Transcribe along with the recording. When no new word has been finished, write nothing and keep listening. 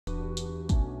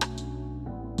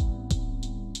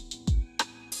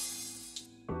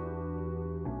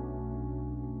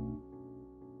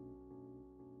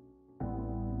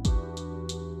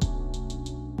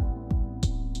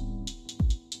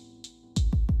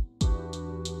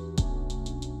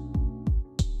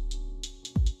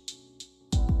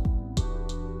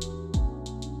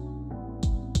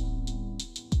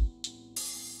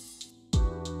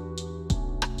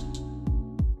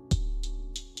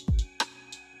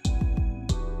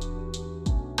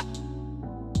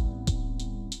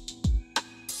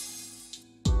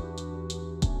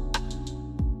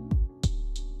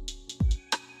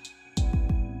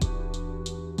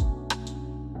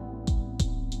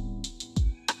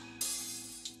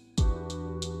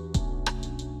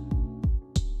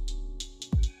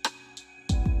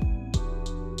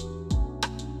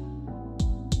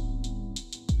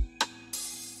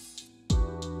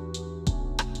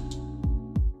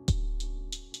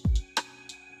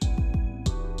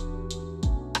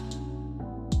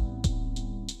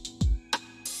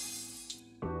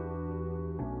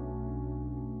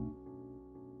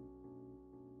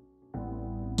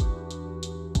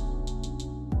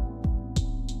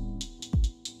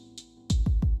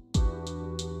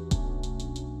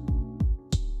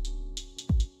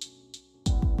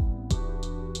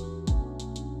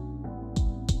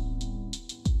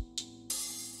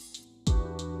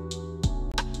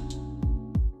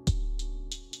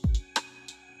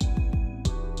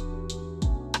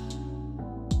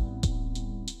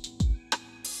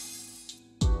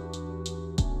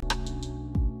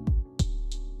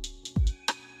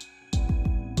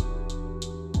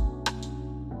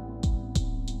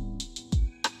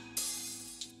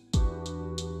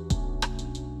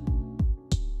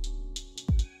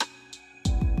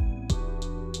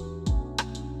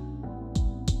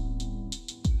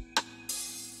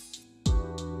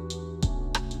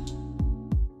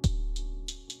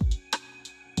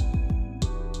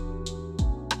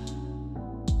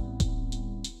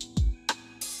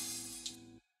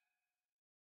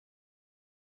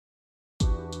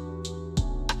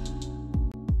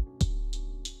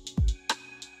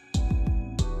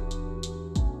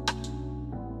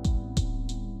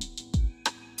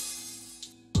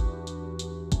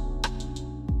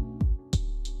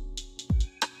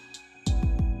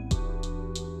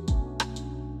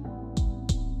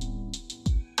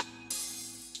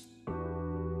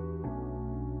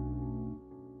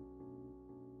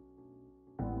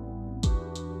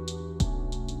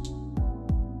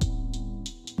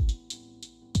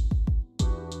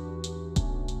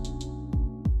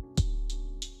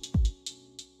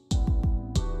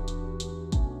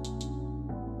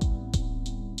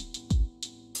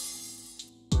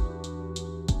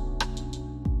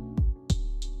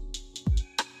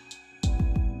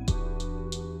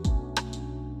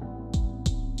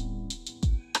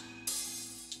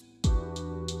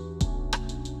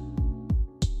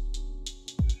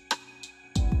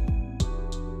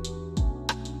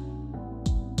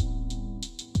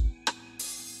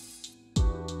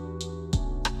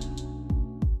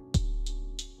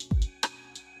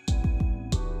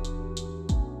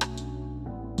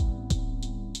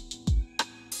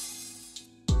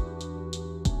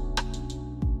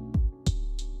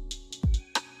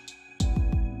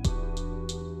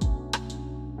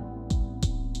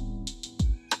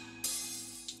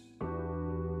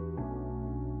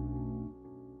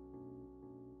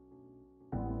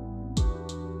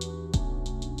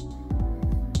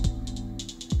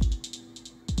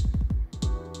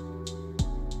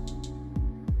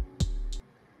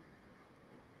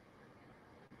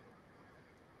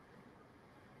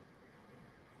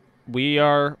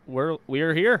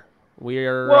we're here.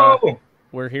 Whoa!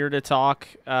 We're here to talk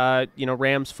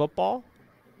Rams football,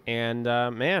 and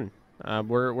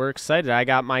we're excited. I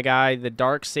got my guy, the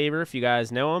Dark Saber. If you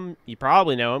guys know him, you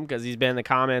probably know him because he's been in the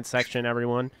comments section.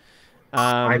 Everyone,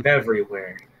 I'm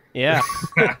everywhere. yeah.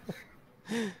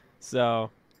 So,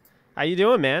 how you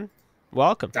doing, man?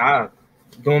 Welcome.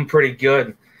 Doing pretty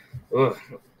good. Ugh.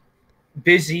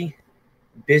 Busy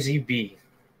bee.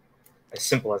 As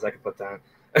simple as I could put that.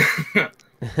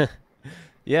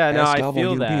 Yeah, no, I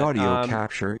feel SWB that. audio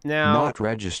capture now, not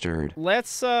registered.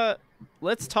 Let's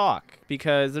talk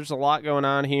because there's a lot going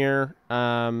on here.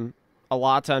 A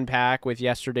lot to unpack with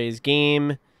yesterday's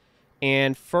game,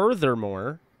 and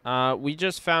furthermore, we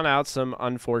just found out some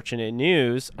unfortunate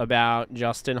news about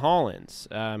Justin Hollins,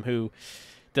 who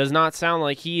does not sound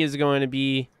like he's going to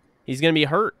be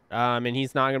hurt, and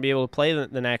he's not going to be able to play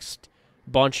the next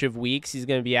bunch of weeks. He's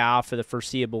going to be out for the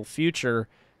foreseeable future.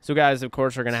 So guys, of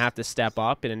course, are going to have to step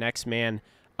up in a next man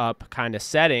up kind of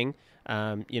setting.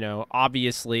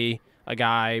 Obviously, a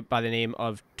guy by the name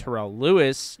of Terrell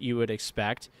Lewis, you would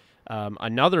expect.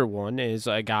 Another one is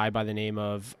a guy by the name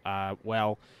of, Obinai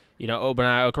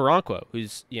Okoronkwo,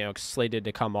 who's, slated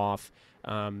to come off,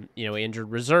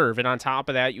 injured reserve. And on top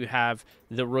of that, you have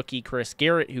the rookie Chris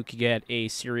Garrett, who could get a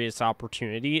serious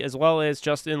opportunity, as well as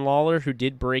Justin Lawler, who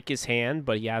did break his hand,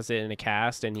 but he has it in a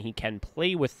cast, and he can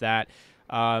play with that.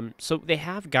 So they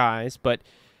have guys, but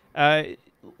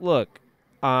look,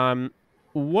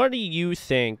 what do you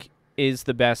think is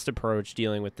the best approach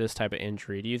dealing with this type of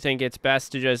injury? Do you think it's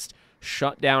best to just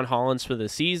shut down Hollins for the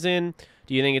season?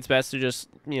 Do you think it's best to just,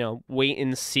 wait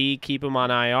and see, keep him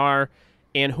on IR?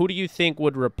 And who do you think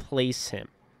would replace him?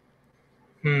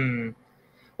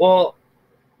 Well,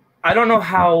 I don't know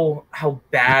how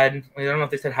bad. I don't know if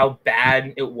they said how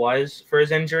bad it was for his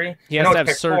injury. He has to have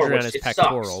surgery on his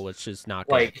pectoral, which is not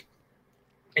good. Like,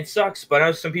 it sucks, but I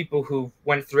know some people who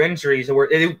went through injuries it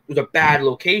was a bad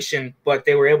location, but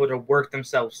they were able to work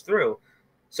themselves through.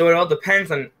 So it all depends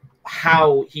on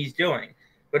how he's doing.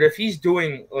 But if he's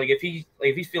doing if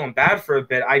he's feeling bad for a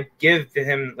bit, I give to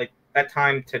him that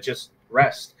time to just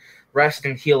rest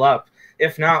and heal up.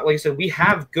 If not, like I said, we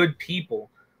have good people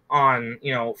on,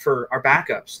 for our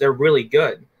backups. They're really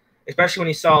good, especially when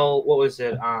you saw, what was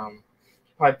it?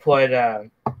 I put,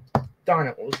 darn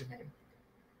it, what was his name?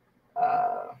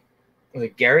 Was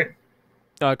it Garrett?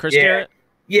 Chris Garrett?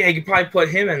 Yeah, you could probably put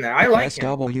him in there. I like him.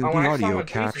 SWB audio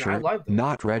capture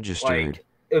not registered.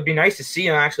 It would be nice to see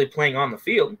him actually playing on the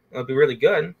field. It would be really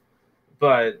good.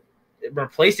 But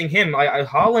replacing him,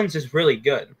 Hollins is really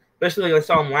good. Especially I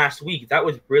saw him last week. That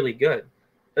was really good.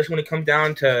 Especially when it comes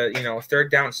down to,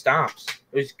 third down stops.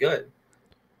 It was good.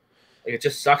 It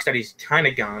just sucks that he's kind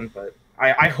of gone, but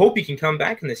I hope he can come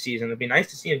back in this season. It'd be nice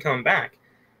to see him come back.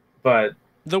 But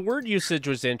the word usage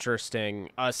was interesting.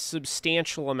 A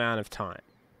substantial amount of time.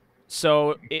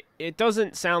 So it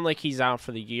doesn't sound like he's out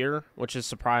for the year, which is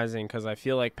surprising because I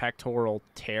feel like pectoral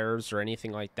tears or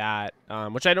anything like that,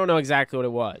 which I don't know exactly what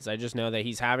it was. I just know that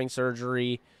he's having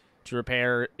surgery to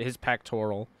repair his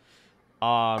pectoral.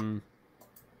 But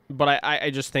I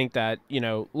just think that,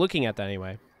 looking at that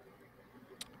anyway,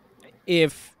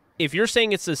 if you're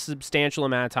saying it's a substantial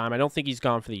amount of time, I don't think he's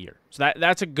gone for the year. So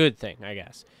that's a good thing, I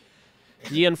guess.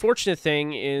 The unfortunate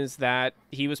thing is that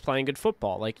he was playing good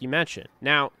football, like you mentioned.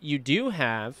 Now, you do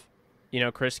have,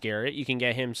 Chris Garrett. You can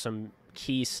get him some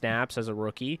key snaps as a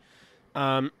rookie.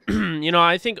 I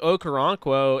think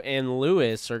Okoronkwo and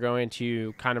Lewis are going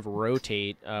to kind of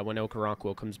rotate when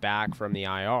Okoronkwo comes back from the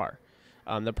IR.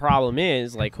 The problem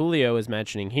is, like Julio is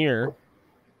mentioning here,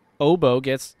 Obo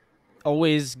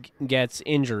always gets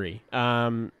injury.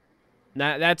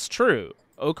 That's true.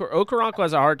 Okoronkwo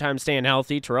has a hard time staying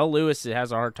healthy. Terrell Lewis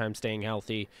has a hard time staying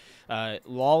healthy.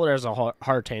 Lawler has a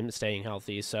hard time staying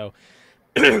healthy. So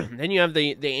then you have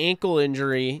the ankle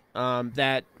injury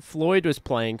that Floyd was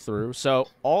playing through. So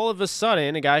all of a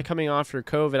sudden, a guy coming off your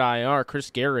COVID IR,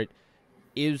 Chris Garrett,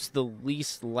 is the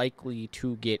least likely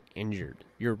to get injured,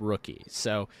 your rookie.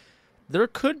 So there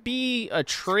could be a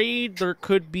trade, there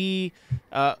could be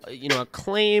a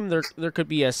claim, there could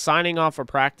be a signing off a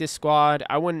practice squad.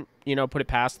 I wouldn't put it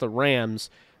past the Rams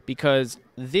because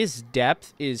this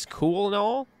depth is cool and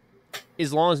all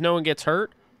as long as no one gets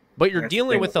hurt, but you're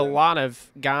dealing with a lot of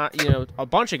guys, a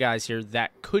bunch of guys here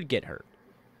that could get hurt.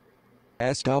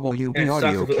 SWB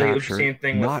audio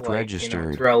capture not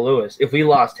registered. Terrell Lewis. If we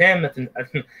lost him, that's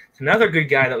another good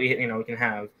guy that we can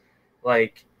have.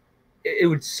 It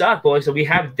would suck, but so we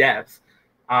have depth.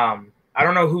 I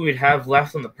don't know who we'd have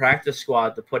left on the practice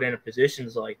squad to put in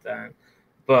positions like that,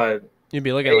 but you'd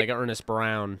be looking at like Ernest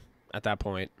Brown at that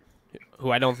point.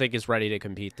 who I don't think is ready to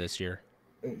compete this year.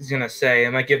 I was gonna say I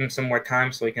might give him some more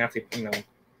time so he can have to,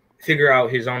 figure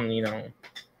out his own,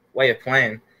 way of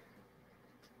playing.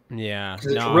 Yeah,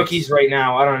 no, rookies right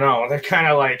now, I don't know. They're kind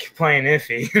of like playing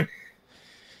iffy.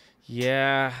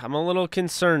 Yeah, I'm a little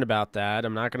concerned about that.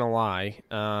 I'm not gonna lie.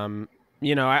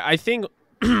 I think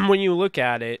when you look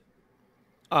at it,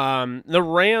 the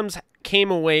Rams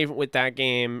came away with that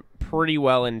game pretty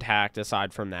well intact.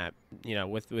 Aside from that,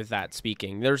 with that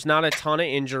speaking, there's not a ton of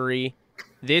injury.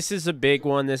 This is a big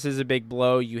one. This is a big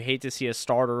blow. You hate to see a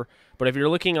starter, but if you're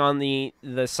looking on the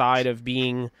side of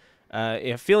being,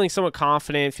 feeling somewhat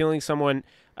confident, feeling somewhat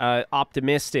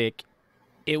optimistic,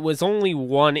 it was only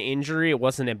one injury. It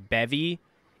wasn't a bevy,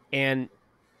 and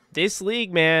this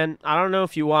league, man, I don't know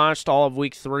if you watched all of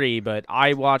week 3, but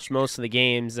I watched most of the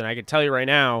games, and I can tell you right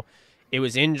now, it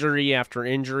was injury after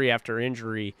injury after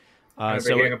injury. I've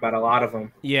been hearing about a lot of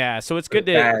them. Yeah, so it's good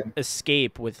to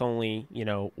escape with only,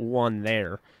 one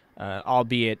there,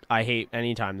 albeit I hate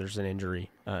anytime there's an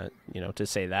injury, to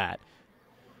say that.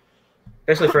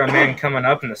 Especially for a man coming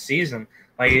up in the season.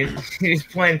 Like, he's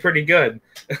playing pretty good.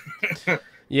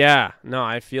 Yeah, no,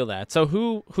 I feel that. So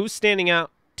who's standing out,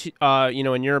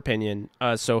 in your opinion,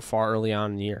 so far early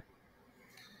on in the year?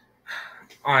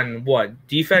 On what?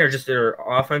 Defense or just their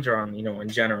offense or on, in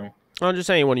general? Well,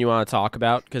 just anyone you want to talk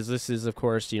about, because this is, of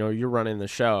course, you're running the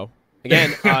show.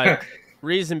 Again,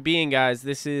 reason being, guys,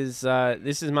 this is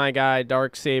my guy,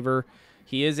 Darksaber.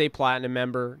 He is a Platinum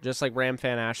member, just like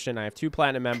Ramfan Ashton. I have 2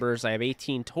 Platinum members. I have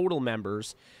 18 total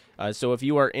members. So if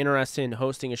you are interested in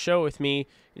hosting a show with me,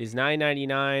 it is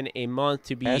 $9.99 a month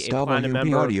to be a Platinum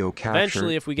member. Audio capture,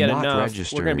 eventually, if we get enough,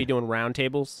 registered. we're going to be doing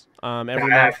roundtables every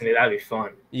month. Actually, that'd be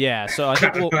fun. Yeah, so I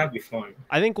think that'd be fun.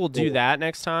 I think we'll do that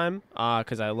next time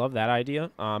because I love that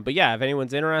idea. But yeah, if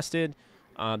anyone's interested,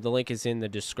 the link is in the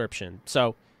description.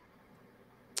 So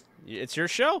it's your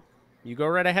show. You go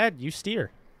right ahead. You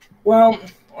steer. Well,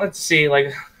 let's see.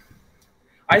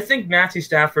 I think Matthew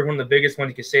Stafford, one of the biggest ones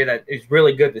you could say that is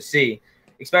really good to see.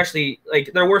 Especially,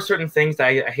 there were certain things that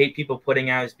I hate people putting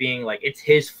out as being, it's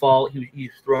his fault. He's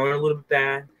throwing a little bit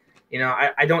bad.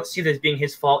 I don't see this being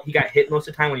his fault. He got hit most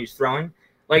of the time when he was throwing.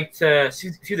 To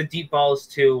see the deep balls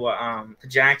to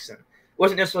Jackson. It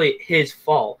wasn't necessarily his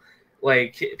fault.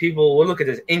 People will look at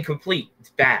this incomplete.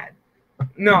 It's bad.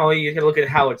 No, you got to look at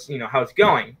how it's, how it's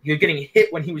going. He was getting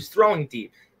hit when he was throwing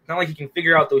deep. It's not like he can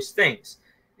figure out those things.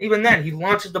 Even then, he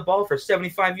launches the ball for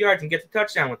 75 yards and gets a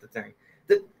touchdown with the thing.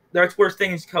 That's worse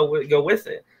things go with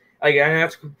it. And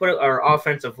that's put it our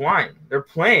offensive line. They're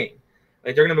playing.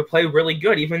 They're going to play really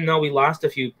good, even though we lost a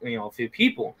few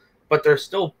people. But they're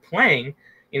still playing.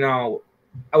 I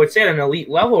would say at an elite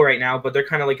level right now, but they're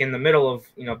kind of in the middle of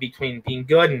between being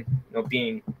good and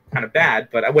being kind of bad.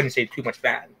 But I wouldn't say too much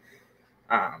bad.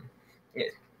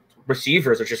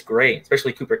 Receivers are just great,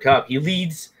 especially Cooper Kupp. He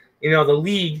leads the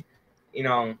league.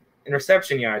 In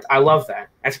reception yards. I love that.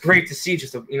 That's great to see.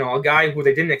 Just a guy who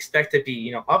they didn't expect to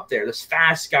be up there. There's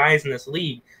fast guys in this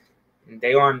league.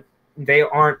 They aren't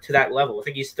to that level. I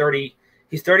think he's 30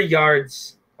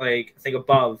 yards I think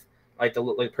above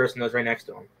the person that's right next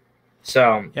to him.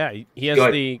 So yeah, he has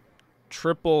the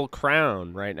triple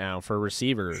crown right now for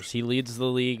receivers. He leads the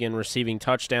league in receiving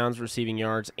touchdowns, receiving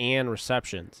yards, and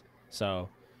receptions. So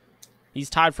he's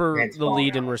tied for the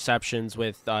lead in receptions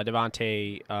with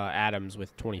Devontae Adams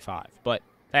with 25. But,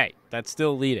 hey, that's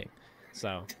still leading.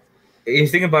 So you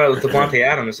think about it with Devontae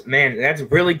Adams, man, that's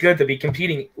really good to be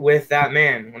competing with that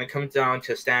man when it comes down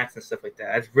to stats and stuff like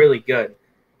that. That's really good.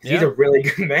 Yeah. He's a really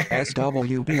good man.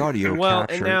 SWB audio well,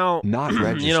 capture, and now, not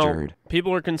registered.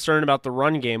 People are concerned about the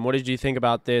run game. What did you think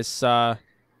about this? What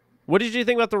did you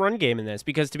think about the run game in this?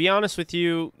 Because, to be honest with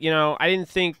you, I didn't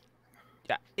think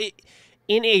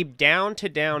in a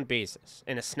down-to-down basis,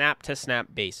 in a snap-to-snap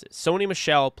basis, Sony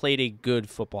Michel played a good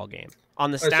football game. On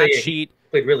the stat sheet,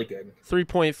 played really good.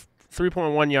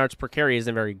 3.1 yards per carry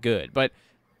isn't very good, but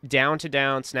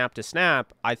down-to-down,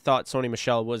 snap-to-snap, I thought Sony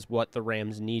Michel was what the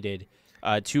Rams needed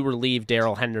to relieve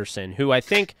Darrell Henderson, who I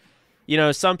think,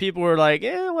 some people were like,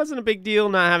 it wasn't a big deal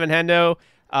not having Hendo.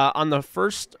 On the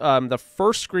first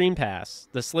screen pass,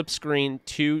 the slip screen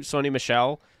to Sony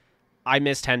Michel, I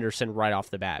missed Henderson right off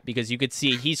the bat because you could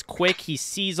see he's quick. He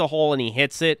sees a hole and he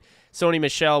hits it. Sony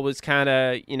Michel was kind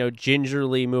of,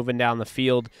 gingerly moving down the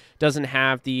field. Doesn't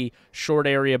have the short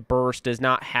area burst. Does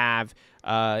not have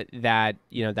that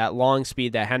long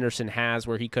speed that Henderson has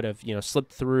where he could have,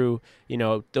 slipped through,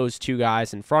 those two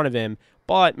guys in front of him.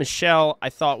 But Michel,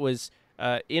 I thought, was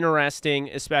interesting,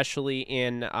 especially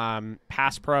in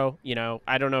Pass Pro.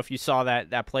 I don't know if you saw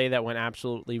that play that went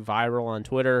absolutely viral on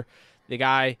Twitter. The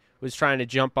guy was trying to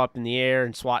jump up in the air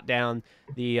and swat down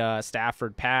the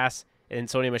Stafford pass, and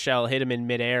Sony Michel hit him in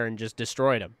midair and just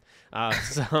destroyed him.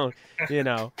 So, you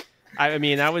know, I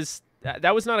mean, that was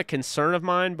not a concern of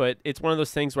mine, but it's one of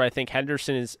those things where I think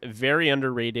Henderson is very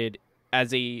underrated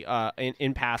as a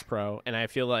in pass pro, and I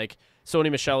feel like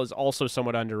Sony Michel is also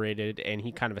somewhat underrated, and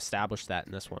he kind of established that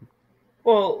in this one.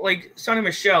 Well, like, Sonny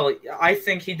Michel, I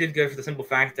think he did good for the simple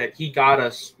fact that he got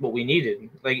us what we needed.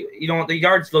 Like, you know, the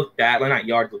yards looked bad. Well, not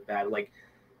yards looked bad. Like,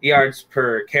 the yards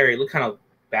per carry looked kind of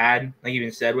bad, like you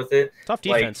even said with it. Tough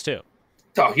defense, too.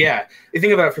 Oh, yeah. You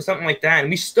think about it for something like that, and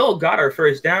we still got our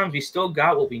first downs. We still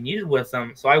got what we needed with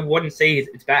them. So I wouldn't say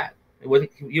it's bad. It wasn't.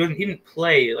 He didn't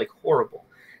play, like, horrible.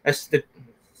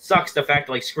 Sucks the fact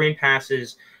that, like, screen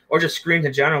passes or just screens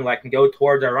in general that can go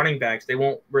towards our running backs, they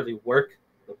won't really work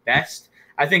the best.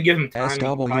 I think give him time.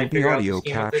 SWB audio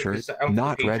capture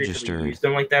not registered. Really use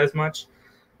them like that as much.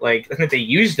 Like, I think they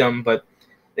used them, but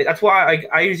that's why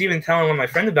I was even telling one of my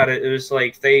friends about it. It was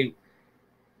like the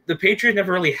Patriots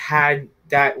never really had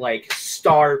that like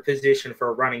star position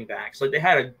for running backs. Like they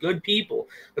had a good people,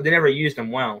 but they never used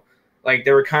them well. Like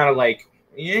they were kind of like,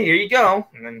 yeah, here you go,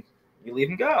 and then you leave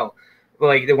them go. But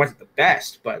like they weren't the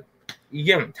best, but you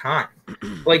give them time.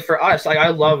 Like for us, like I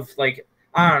love like.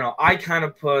 I don't know. I kind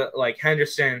of put like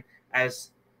Henderson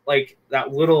as like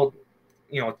that little,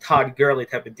 you know, Todd Gurley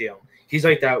type of deal. He's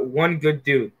like that one good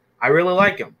dude. I really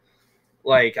like him.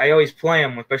 Like I always play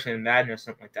him, especially in Madden or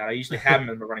something like that. I usually have him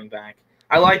as a running back.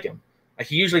 I like him. Like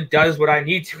he usually does what I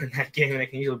need to in that game, and I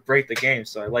can usually break the game.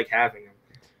 So I like having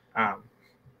him.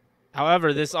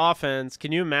 However, this offense,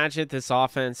 can you imagine if this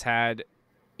offense had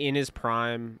in his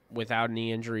prime without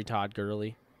any injury Todd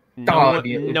Gurley?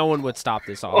 No one would stop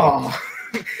this offense. Oh.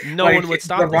 No one would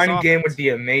stop this offense. The run game would be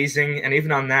amazing, and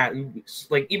even on that,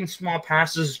 like even small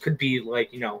passes could be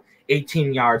like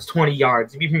 18 yards, 20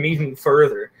 yards, even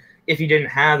further if he didn't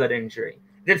have that injury.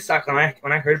 It did suck when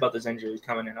I heard about this injury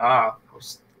coming in.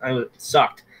 It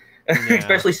sucked, yeah.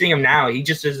 Especially seeing him now. He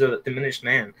just is a diminished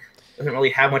man. Doesn't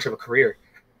really have much of a career.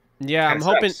 Yeah,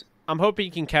 I'm hoping he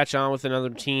can catch on with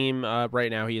another team.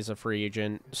 Right now, he is a free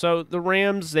agent. So the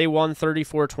Rams, they won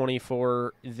 34-24.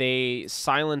 They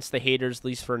silenced the haters, at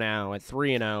least for now, at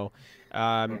 3-0.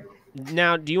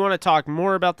 Now, do you want to talk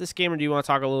more about this game, or do you want to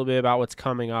talk a little bit about what's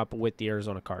coming up with the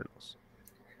Arizona Cardinals?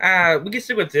 We can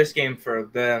stick with this game for a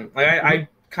bit. Like I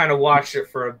kind of watched it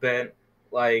for a bit.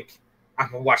 Like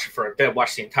I'm gonna watch it for a bit.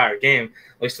 Watch the entire game,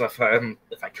 at least if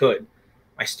I could.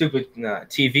 My stupid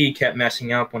TV kept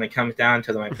messing up when it comes down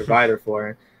to my provider for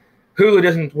it. Hulu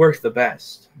doesn't work the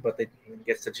best, but it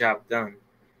gets the job done.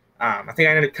 I think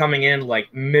I ended up coming in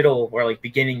like middle or like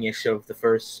beginning-ish of the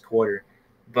first quarter,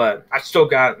 but I still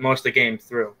got most of the game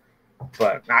through.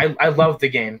 But I love the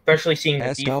game, especially seeing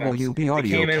the defense. SWB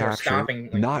audio capture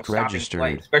not registered.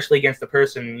 Play, especially against the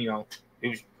person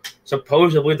who's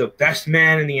supposedly the best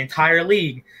man in the entire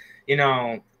league. I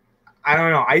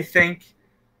don't know. I think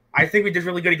we did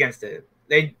really good against it.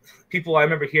 People I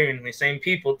remember hearing the same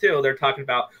people too. They're talking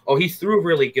about, oh, he threw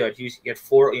really good. He had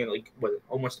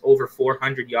almost over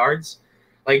 400 yards.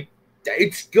 Like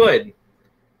it's good,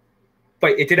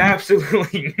 but it did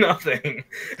absolutely nothing.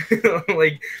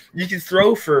 Like you can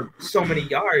throw for so many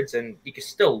yards and you can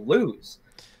still lose.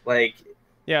 Like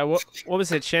yeah, what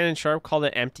was it? Shannon Sharp called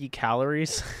it empty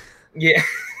calories. Yeah,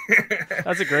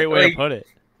 that's a great way to put it.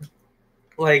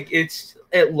 Like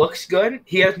it looks good.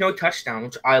 He has no touchdown,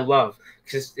 which I love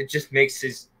because it just makes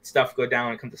his stuff go down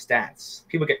when it comes to stats.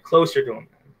 People get closer to him.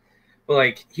 But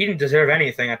like he didn't deserve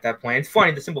anything at that point. It's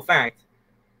funny, the simple fact.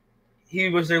 He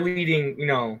was their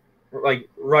leading, like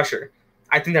rusher.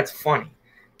 I think that's funny.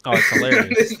 Oh, it's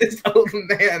hilarious. this old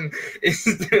man is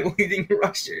their leading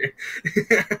rusher.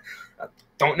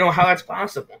 Don't know how that's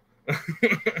possible.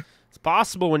 It's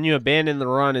possible when you abandon the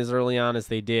run as early on as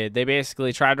they did. They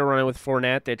basically tried to run it with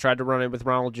Fournette. They tried to run it with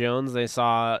Ronald Jones. They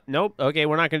saw, nope, okay,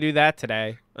 we're not going to do that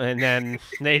today. And then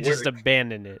they just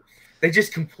abandoned it. They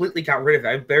just completely got rid of it.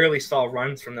 I barely saw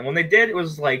runs from them. When they did, it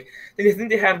was like, I think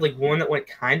they had like one that went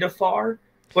kind of far,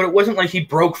 but it wasn't like he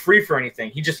broke free for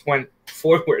anything. He just went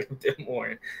forward a bit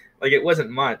more. Like it wasn't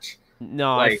much.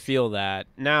 No, I feel that.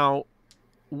 Now,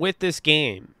 with this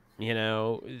game,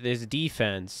 this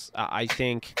defense, I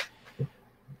think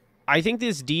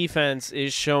this defense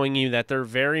is showing you that they're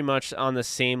very much on the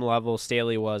same level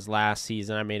Staley was last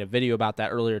season. I made a video about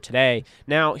that earlier today.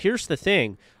 Now, here's the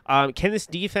thing. Can this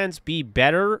defense be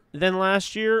better than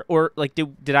last year? Or like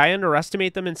did I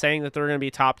underestimate them in saying that they're going to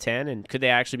be top 10? And could they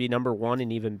actually be number 1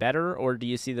 and even better? Or do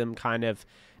you see them kind of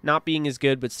not being as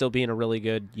good but still being a really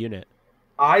good unit?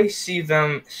 I see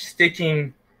them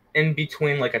sticking in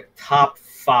between like a top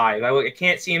 5. I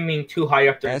can't see him being too high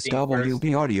up there.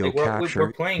 SWB audio like, capture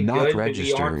we're playing not good,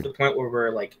 registered. but we aren't to the point where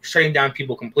we're like shutting down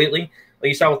people completely. Like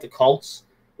you saw with the Colts,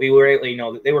 we were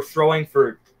they were throwing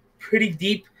for pretty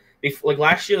deep. Like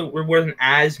last year, there wasn't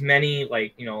as many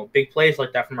big plays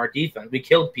like that from our defense. We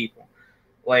killed people.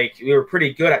 Like we were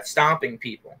pretty good at stopping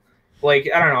people. Like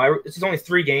I don't know, it's only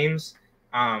 3 games,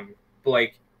 but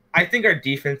like I think our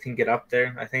defense can get up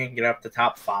there. I think it can get up to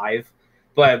top 5.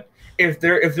 But if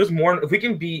there's more, if we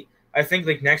can beat, I think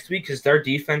like next week, because their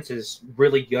defense is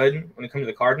really good when it comes to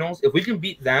the Cardinals. If we can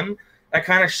beat them, that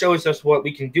kind of shows us what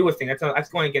we can do with things. That's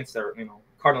going against their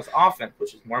Cardinals offense,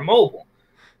 which is more mobile.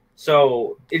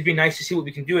 So it'd be nice to see what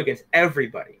we can do against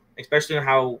everybody, especially on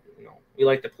how we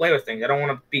like to play with things. I don't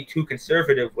want to be too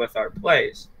conservative with our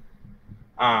plays.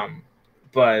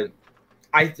 But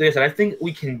like I said, I think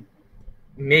we can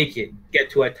get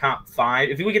to a top 5.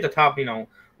 If we get the top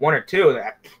 1 or 2,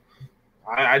 that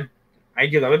I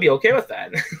would be okay with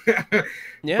that.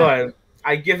 Yeah. But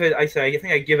I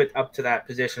think I give it up to that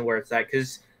position where it's at,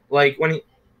 because like when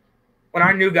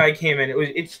our new guy came in,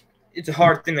 it's a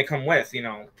hard thing to come with.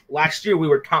 Last year we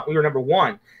were number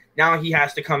 1. Now he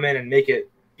has to come in and make it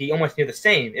be almost near the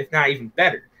same, if not even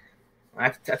better.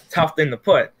 That's a tough thing to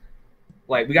put.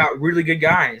 Like we got really good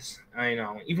guys.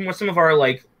 Even with some of our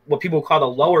like what people call the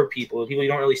lower people you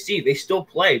don't really see, they still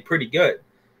play pretty good.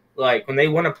 Like when they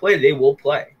want to play, they will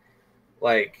play.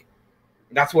 Like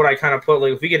that's what I kind of put.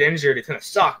 Like if we get injured, it's gonna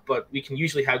suck, but we can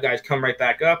usually have guys come right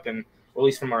back up, and or at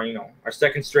least from our our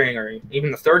second string or even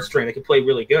the third string, they can play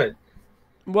really good.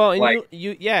 Well, and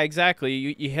yeah, exactly.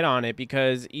 You hit on it,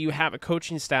 because you have a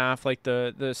coaching staff like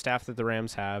the staff that the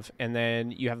Rams have, and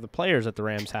then you have the players that the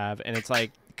Rams have, and it's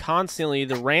like constantly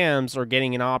the Rams are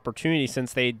getting an opportunity,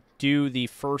 since they do the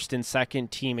first and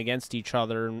second team against each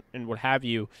other and what have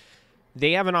you.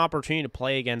 They have an opportunity to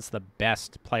play against the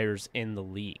best players in the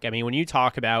league. I mean, when you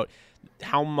talk about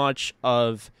how much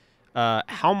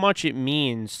it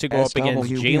means to go up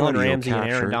against Jalen Ramsey and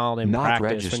Aaron Donald in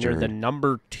practice when you're the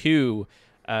number 2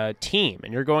 team,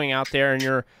 and you're going out there and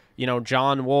you're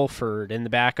John Wolford in the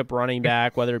backup running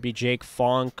back, whether it be Jake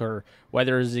Funk or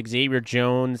whether it's Xavier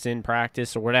Jones in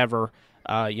practice or whatever,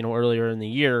 earlier in the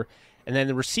year. And then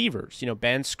the receivers,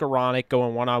 Ben Skoranek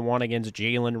going one-on-one against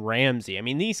Jalen Ramsey. I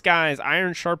mean, these guys,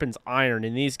 iron sharpens iron,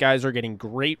 and these guys are getting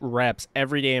great reps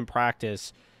every day in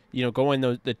practice, going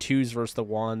the 2s versus the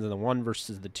 1s and the 1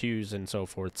 versus the 2s and so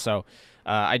forth. So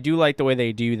I do like the way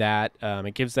they do that.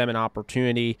 It gives them an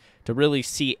opportunity to really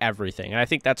see everything. And I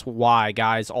think that's why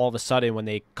guys all of a sudden, when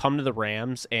they come to the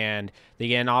Rams and they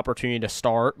get an opportunity to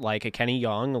start, like a Kenny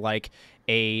Young, like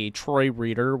a Troy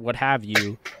Reader, what have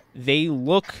you, they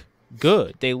look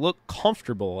good. They look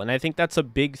comfortable. And I think that's a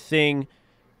big thing,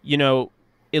 at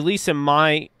least in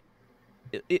my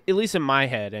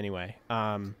head anyway,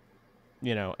 and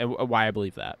why I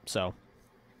believe that. So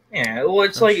yeah, well,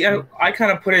 it's like I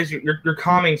kind of put it as you're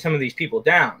calming some of these people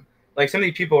down. Like some of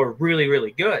these people are really,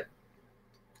 really good.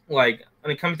 Like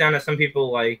when it comes down to some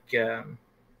people, like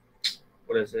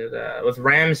with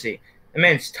Ramsey, the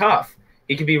man's tough.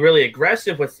 He can be really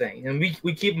aggressive with things, and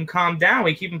we keep him calmed down.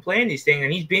 We keep him playing these things,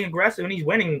 and he's being aggressive, and he's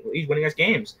winning. He's winning us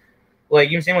games. Like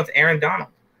you same with Aaron Donald.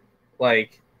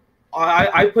 Like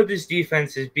I put this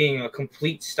defense as being a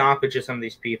complete stoppage of some of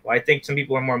these people. I think some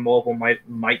people are more mobile,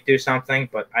 might do something,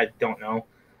 but I don't know.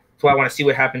 So I want to see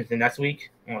what happens next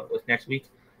week.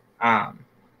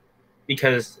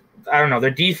 Because I don't know,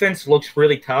 their defense looks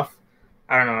really tough.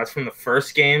 I don't know. That's from the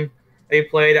first game they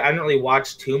played. I didn't really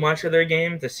watch too much of their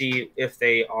game to see if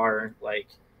they are like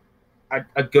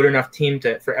a good enough team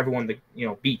for everyone to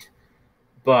beat.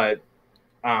 But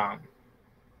I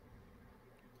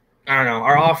don't know.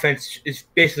 Our offense is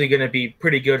basically going to be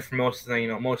pretty good for most of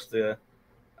the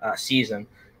season.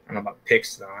 I don't know about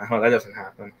picks though. I hope that doesn't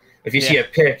happen. If you see a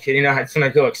pick, it's going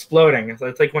to go exploding. It's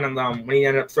like when he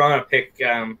ended up throwing a pick.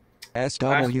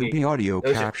 SWB audio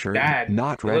capture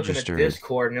not registered. At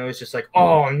Discord, and it was just like,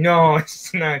 oh no,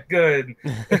 it's not good.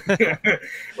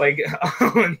 Like,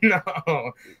 oh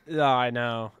no. No, I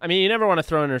know. I mean, you never want to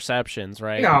throw interceptions,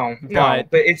 right? No, but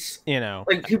it's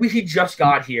like he just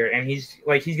got here, and he's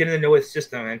getting to know his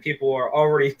system, and people are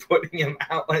already putting him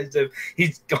out as if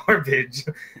he's garbage.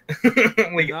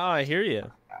 No, I hear you.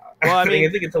 Well, I mean,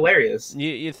 I think it's hilarious.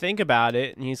 You think about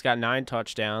it, and he's got 9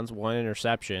 touchdowns, 1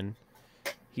 interception.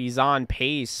 He's on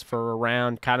pace for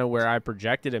around kind of where I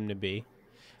projected him to be.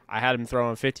 I had him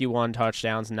throwing 51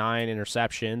 touchdowns, 9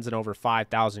 interceptions, and over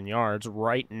 5,000 yards.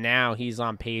 Right now, he's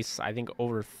on pace, I think,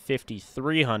 over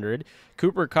 5,300.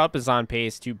 Cooper Kupp is on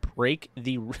pace to break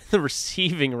the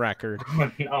receiving record.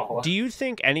 Oh, no. Do you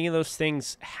think any of those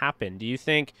things happen? Do you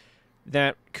think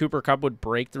that Cooper Kupp would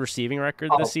break the receiving record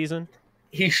this season?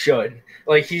 He should.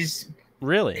 Like, he's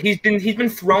been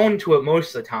thrown to it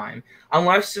most of the time,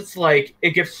 unless it's like it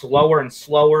gets slower and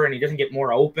slower and he doesn't get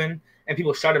more open and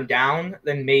people shut him down,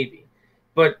 then maybe.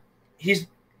 But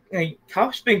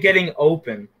Kupp's been getting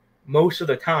open most of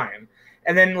the time,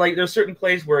 and then like there's certain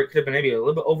plays where it could have been maybe a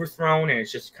little bit overthrown and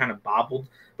it's just kind of bobbled.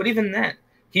 But even then,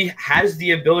 he has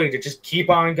the ability to just keep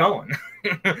on going.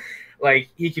 Like,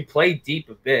 he could play deep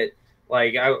a bit.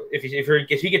 Like, if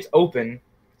he gets open,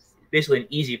 basically an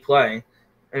easy play.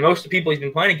 And most of the people he's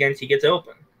been playing against, he gets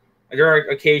open. There are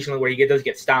occasionally where he does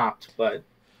get stopped, but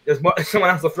there's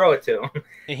someone else to throw it to.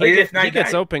 He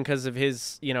gets open because of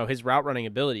his route running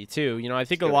ability too. I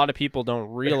think a lot of people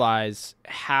don't realize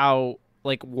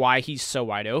why he's so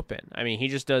wide open. I mean, he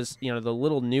just does, the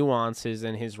little nuances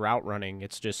in his route running.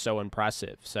 It's just so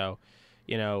impressive. So,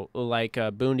 like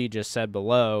Boondy just said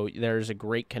below, there's a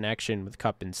great connection with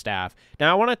Kupp and staff.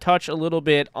 Now, I want to touch a little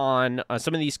bit on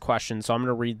some of these questions, so I'm going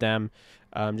to read them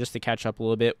just to catch up a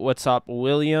little bit. What's up,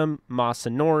 William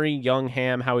Masanori,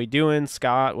 Youngham? How we doing?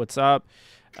 Scott, what's up?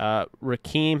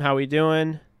 Rakeem, how we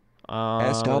doing?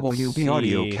 SWB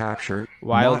audio capture.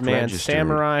 Wildman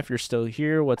Samurai, if you're still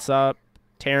here, what's up?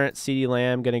 Terrence CD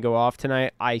Lamb going to go off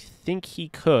tonight. I think he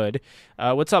could.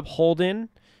 What's up, Holden?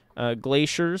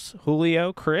 Glaciers,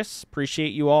 Julio, Chris,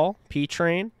 appreciate you all.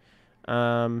 P-Train,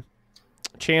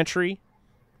 Chantry,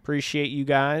 appreciate you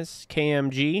guys.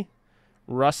 KMG,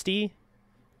 Rusty,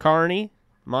 Carney,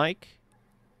 Mike,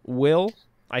 Will,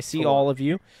 I see all of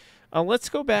you. Let's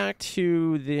go back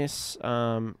to this.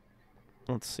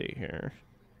 Let's see here.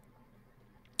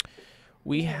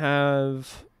 We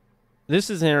have... This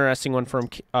is an interesting one from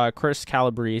Chris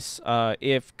Calabrese.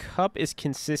 If Kupp is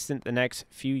consistent the next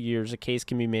few years, a case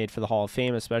can be made for the Hall of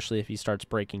Fame, especially if he starts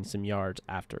breaking some yards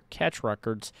after catch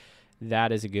records.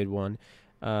 That is a good one.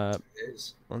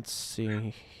 Let's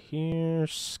see here.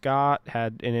 Scott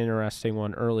had an interesting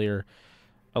one earlier.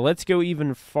 Let's go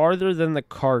even farther than the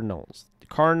Cardinals.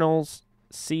 Cardinals,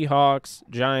 Seahawks,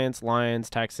 Giants, Lions,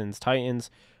 Texans,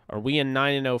 Titans. Are we a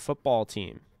 9-0 football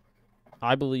team?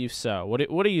 I believe so.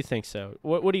 What do you think so?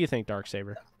 What do you think,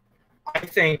 Darksaber? I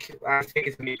think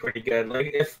it's gonna be pretty good. Like,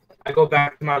 if I go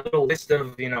back to my little list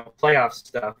of playoff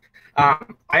stuff, I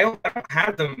don't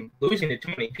have them losing to too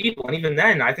many people, and even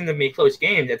then, I think they'll be close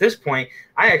games. At this point,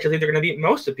 I actually think they're gonna beat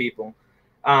most of the people.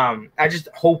 I just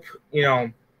hope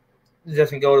it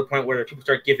doesn't go to the point where people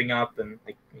start giving up and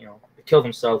kill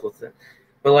themselves with it.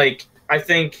 But I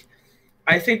think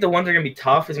the ones that are gonna be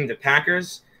tough is gonna be the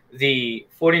Packers, the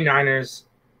 49ers,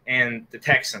 and the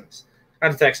Texans.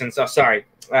 Not the Texans. Oh, sorry.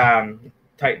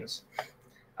 Titans.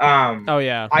 Oh,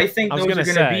 yeah. I think those are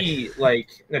going to be,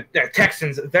 the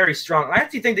Texans, very strong. I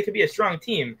actually think they could be a strong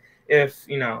team if,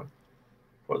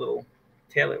 poor little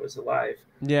Taylor was alive.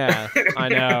 Yeah, I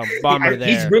know. Bummer there.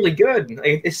 He's really good.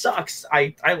 It sucks.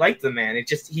 I like the man.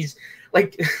 He's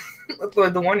like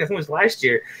the one I think was last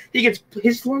year.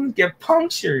 His lungs get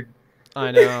punctured.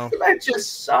 I know. That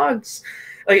just sucks.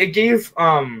 It gave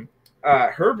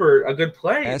Herbert a good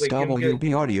play.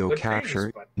 SWB audio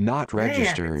capture not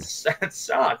registered. Man, that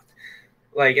sucked.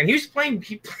 And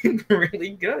he played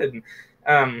really good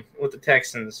with the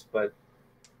Texans, but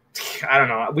I don't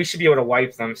know. We should be able to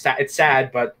wipe them. It's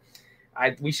sad, but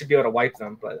we should be able to wipe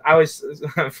them. But I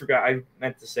forgot. I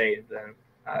meant to say the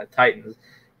Titans,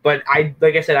 but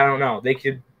like I said, I don't know. They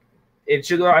could. It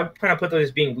should. I kind of put those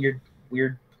as being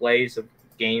weird plays of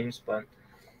games, but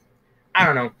I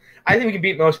don't know. I think we can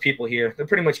beat most people here. They're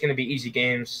pretty much going to be easy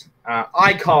games.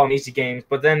 I call them easy games,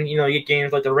 but then you get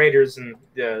games like the Raiders and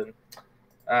the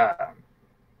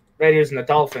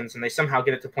Dolphins, and they somehow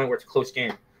get it to the point where it's a close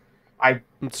game.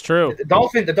 It's true. The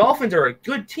Dolphins are a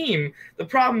good team. The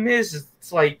problem is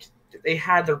it's like they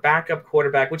had their backup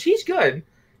quarterback, which he's good.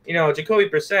 Jacoby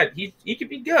Brissett, he could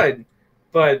be good,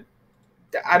 but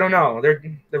I don't know.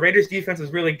 The Raiders defense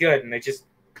was really good, and it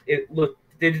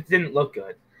didn't look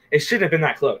good. It should have been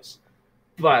that close,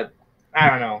 but I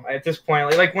don't know. At this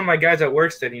point, like one of my guys at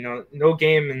work said, no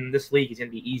game in this league is gonna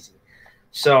be easy.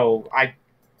 So I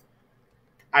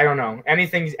don't know.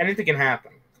 Anything can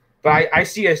happen, but I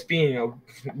see us being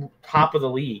top of the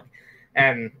league,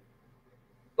 and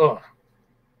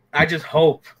I just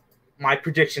hope my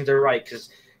predictions are right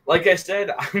because, like I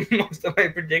said, most of my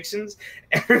predictions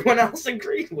everyone else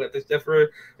agreed with, except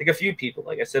for a few people.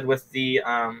 Like I said with the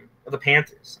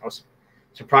Panthers, I was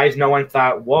surprised no one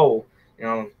thought, whoa,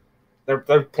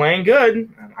 they're playing good.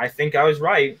 I think I was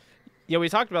right. Yeah, we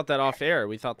talked about that off air.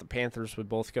 We thought the Panthers would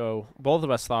both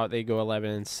of us thought they'd go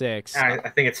 11-6. I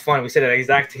think it's funny. We said it at the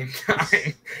exact same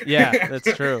time. Yeah,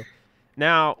 that's true.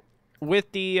 Now,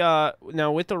 with the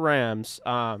Rams,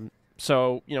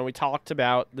 so, we talked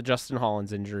about the Justin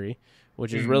Hollins injury,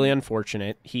 which is really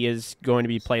unfortunate. He is going to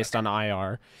be placed on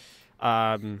IR,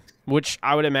 which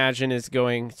I would imagine is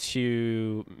going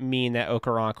to mean that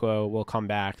Okoronkwo will come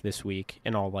back this week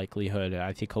in all likelihood.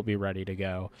 I think he'll be ready to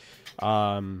go.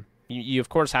 You of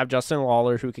course, have Justin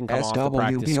Lawler, who can come off the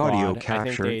practice squad. I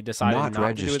think they decided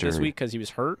not to do it this week because he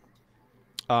was hurt.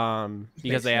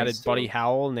 Because they added Buddy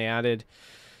Howell and they added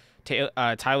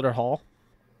Tyler Hall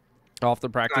off the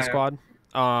practice squad.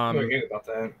 I'm about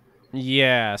that.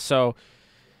 Yeah, so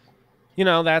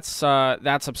that's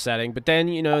upsetting. But then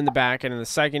in the back end of the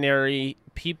secondary,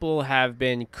 people have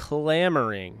been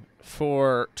clamoring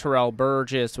for Terrell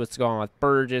Burgess. What's going on with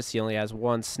Burgess? He only has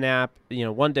one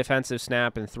defensive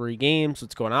snap in 3 games.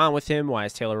 What's going on with him? Why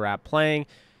is Taylor Rapp playing?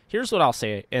 Here's what I'll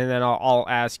say, and then I'll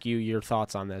ask you your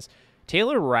thoughts on this.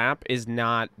 Taylor Rapp is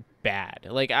not bad.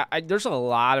 Like, there's a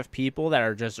lot of people that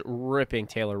are just ripping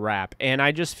Taylor Rapp, and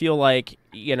I just feel like,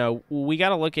 we got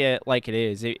to look at it like it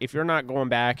is. If you're not going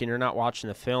back and you're not watching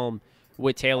the film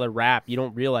with Taylor Rapp, you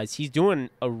don't realize he's doing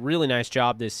a really nice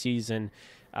job this season.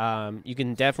 You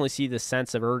can definitely see the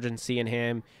sense of urgency in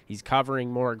him. He's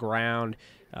covering more ground.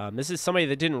 This is somebody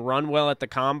that didn't run well at the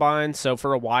combine, so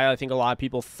for a while I think a lot of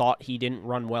people thought he didn't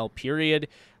run well, period.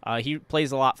 He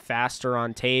plays a lot faster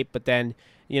on tape, but then,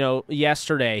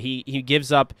 yesterday he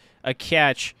gives up a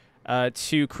catch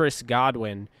to Chris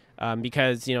Godwin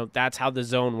because, that's how the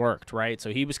zone worked, right?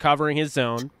 So he was covering his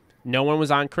zone. No one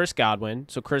was on Chris Godwin,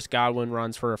 so Chris Godwin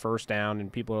runs for a first down,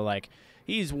 and people are like,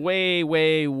 he's way,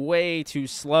 way, way too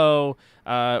slow.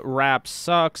 Rapp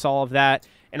sucks, all of that.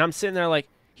 And I'm sitting there like,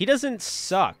 he doesn't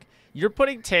suck. You're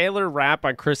putting Taylor Rapp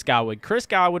on Chris Godwin. Chris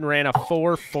Godwin ran a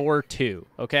 4.42,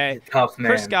 okay? He's a tough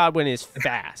man. Chris Godwin is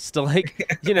fast.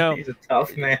 Like, he's a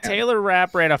tough man. Taylor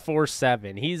Rapp ran a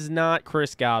 4.7. He's not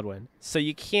Chris Godwin. So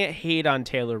you can't hate on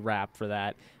Taylor Rapp for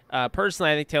that.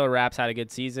 Personally, I think Taylor Rapp's had a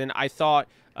good season. I thought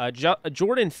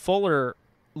Jordan Fuller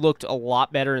looked a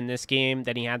lot better in this game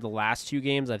than he had the last 2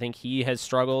 games. I think he has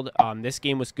struggled. This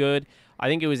game was good. I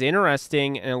think it was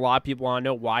interesting, and a lot of people want to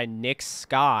know why Nick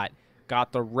Scott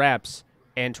got the reps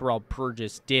and Terrell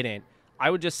Burgess didn't.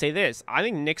 I would just say this. I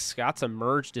think Nick Scott's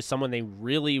emerged as someone they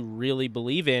really, really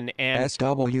believe in. And as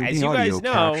you guys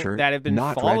know that have been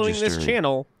following this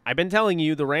channel, I've been telling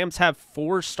you the Rams have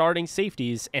 4 starting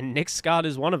safeties, and Nick Scott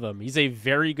is one of them. He's a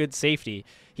very good safety.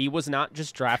 He was not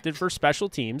just drafted for special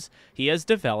teams. He has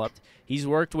developed. He's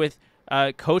worked with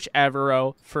Coach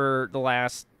Evero for the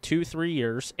last 2-3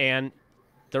 years, and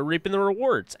they're reaping the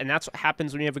rewards. And that's what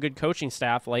happens when you have a good coaching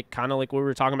staff, kind of like what we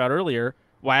were talking about earlier.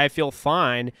 Why I feel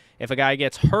fine if a guy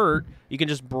gets hurt, you can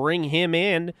just bring him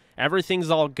in. Everything's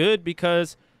all good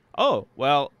because,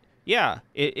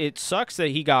 it sucks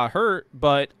that he got hurt,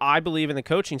 but I believe in the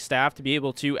coaching staff to be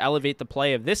able to elevate the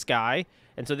play of this guy.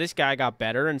 And so this guy got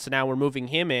better, and so now we're moving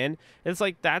him in. It's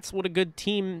like that's what a good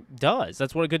team does.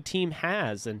 That's what a good team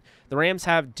has. And the Rams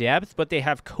have depth, but they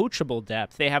have coachable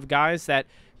depth. They have guys that,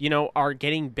 are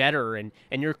getting better, and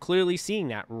you're clearly seeing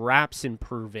that. Rapp's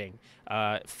improving.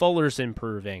 Fuller's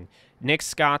improving. Nick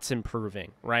Scott's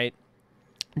improving, right?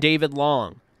 David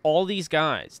Long. All these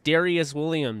guys. Darius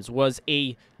Williams was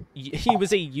a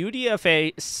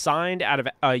UDFA signed out of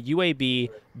UAB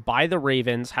by the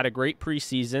Ravens, had a great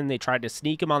preseason. They tried to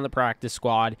sneak him on the practice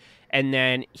squad, and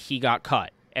then he got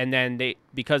cut. And then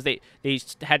because they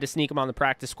had to sneak him on the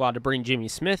practice squad to bring Jimmy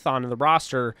Smith onto the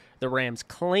roster, the Rams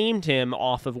claimed him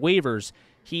off of waivers.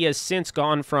 He has since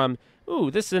gone from,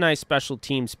 this is a nice special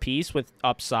teams piece with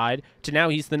upside, to now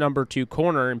he's the number 2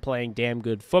 corner and playing damn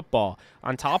good football.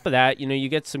 On top of that, you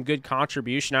get some good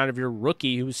contribution out of your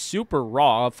rookie who's super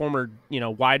raw, a former,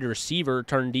 wide receiver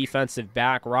turned defensive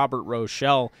back, Robert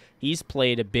Rochelle. He's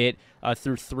played a bit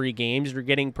through 3 games. You're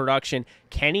getting production.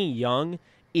 Kenny Young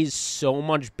is so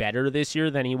much better this year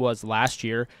than he was last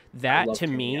year. That, to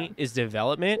me, is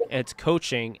development, and it's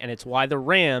coaching, and it's why the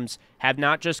Rams have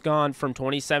not just gone from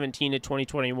 2017 to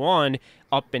 2021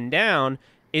 up and down.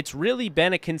 It's really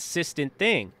been a consistent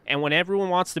thing. And when everyone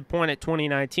wants to point at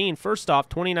 2019, first off,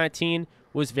 2019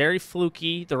 was very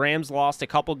fluky. The Rams lost a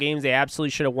couple games they absolutely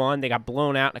should have won. They got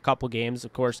blown out in a couple games.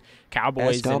 Of course,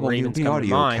 Cowboys and Ravens come to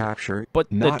mind. But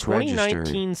the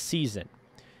 2019 season,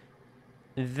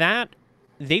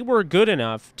 they were good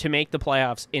enough to make the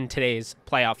playoffs in today's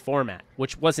playoff format,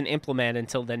 which wasn't implemented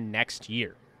until the next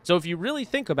year. So if you really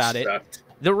think about it,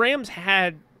 the Rams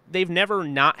had they've never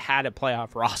not had a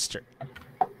playoff roster.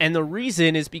 And the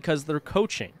reason is because they're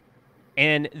coaching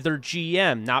and their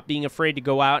GM not being afraid to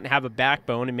go out and have a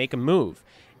backbone and make a move.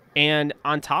 And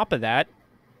on top of that,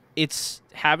 it's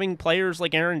having players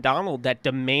like Aaron Donald that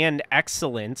demand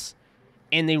excellence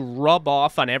and they rub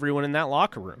off on everyone in that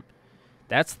locker room.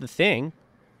 That's the thing.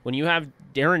 When you have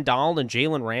Aaron Donald and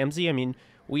Jalen Ramsey, I mean,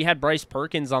 we had Bryce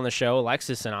Perkins on the show,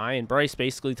 Alexis and I, and Bryce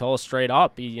basically told us straight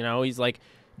up, he's like,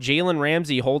 Jalen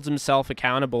Ramsey holds himself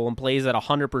accountable and plays at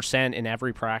 100% in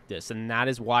every practice, and that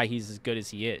is why he's as good as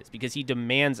he is, because he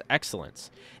demands excellence.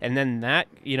 And then that,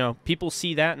 people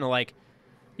see that and they're like,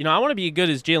 I want to be as good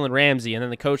as Jalen Ramsey, and then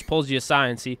the coach pulls you aside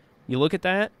and see, you look at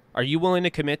that, are you willing to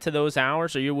commit to those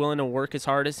hours? Are you willing to work as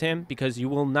hard as him? Because you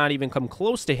will not even come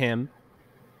close to him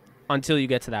until you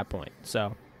get to that point.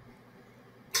 So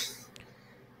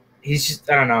he's just,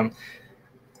 I don't know.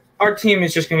 Our team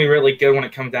is just going to be really good when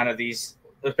it comes down to these,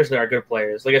 especially our good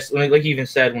players. Like you even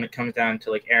said, when it comes down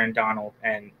to like Aaron Donald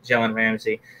and Jalen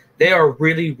Ramsey, they are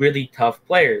really, really tough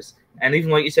players. And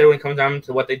even like you said, when it comes down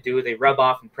to what they do, they rub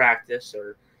off in practice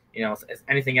or,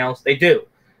 anything else, they do.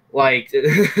 Like,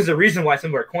 there's a reason why some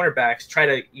of our cornerbacks try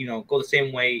to, go the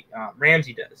same way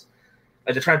Ramsey does.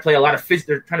 Like, they're trying to play a lot of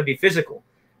they're trying to be physical.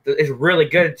 It's really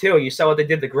good, too. You saw what they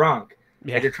did to Gronk.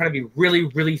 Yeah. Like, they're trying to be really,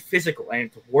 really physical, and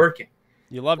it's working.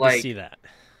 You love to see that.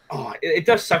 Oh, it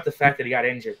does suck the fact that he got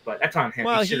injured, but that's on him.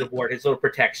 Well, he should have worn his little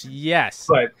protection. Yes,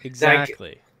 but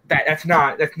exactly. That's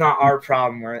not our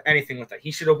problem or anything with that.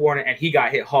 He should have worn it, and he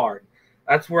got hit hard.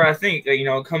 That's where I think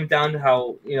it comes down to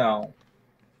how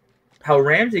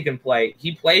Ramsey can play.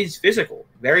 He plays physical,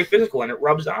 very physical, and it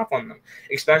rubs off on them,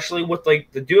 especially with like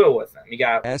the duo with him. You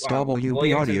got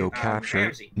SWB audio capture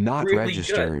Ramsey, not really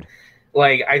registered. Good.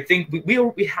 Like, I think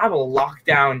we have a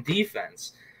lockdown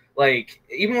defense. Like,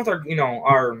 even with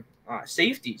our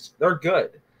safeties, they're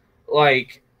good.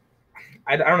 Like,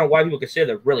 I don't know why people could say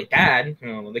they're really bad.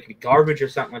 They could be garbage or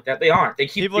something like that. They aren't.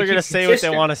 People are going to say what they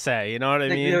want to say. You know what I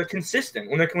mean? They're consistent.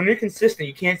 When you're consistent,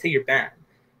 you can't say you're bad.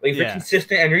 Like, if you're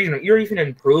consistent and you're even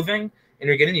improving and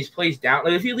you're getting these plays down.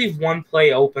 Like, if you leave one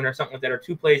play open or something like that, or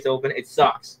two plays open, it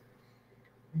sucks.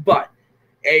 But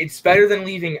it's better than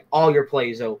leaving all your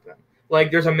plays open. Like,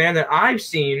 there's a man that I've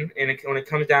seen, and when it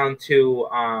comes down to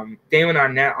Damon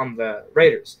Arnett on the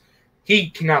Raiders, he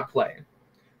cannot play.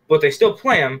 But they still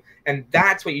play him, and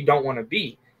that's what you don't want to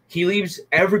be. He leaves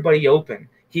everybody open.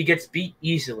 He gets beat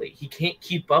easily. He can't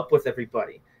keep up with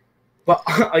everybody. But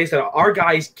like I said, our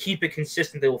guys keep it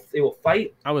consistent. They will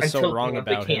fight. I was so wrong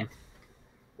about him.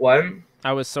 What?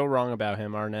 I was so wrong about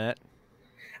him, Arnett.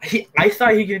 I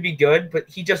thought he could be good, but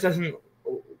he just doesn't.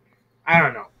 I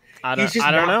don't know. I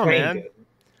don't know, man.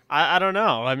 I don't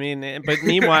know. I mean, but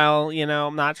meanwhile,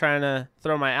 I'm not trying to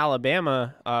throw my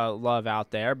Alabama love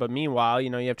out there, but meanwhile,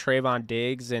 you have Trayvon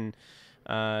Diggs and,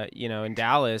 in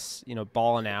Dallas,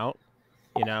 balling out.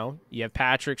 You have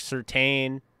Patrick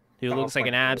Surtain, who looks like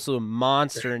an absolute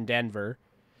monster in Denver.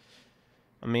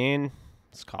 I mean,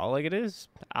 let's call it like it is.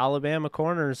 Alabama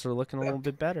corners are looking a little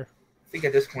bit better. I think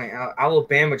at this point,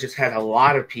 Alabama just had a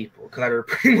lot of people because they were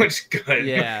pretty much good.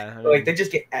 Yeah. I mean, like, they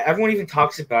just get – everyone even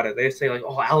talks about it. They say, like,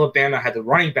 oh, Alabama had the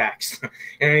running backs. And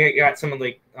they got some of,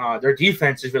 like, their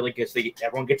defense is really good, so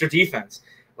everyone gets their defense.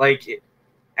 Like,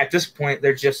 at this point,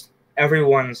 they're just –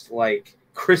 everyone's, like,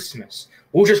 Christmas.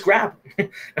 We'll just grab them.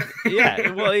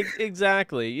 Yeah, well,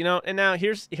 exactly. And now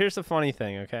here's the funny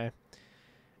thing, okay?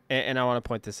 And I want to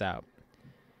point this out.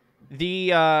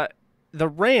 The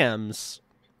Rams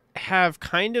 – have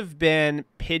kind of been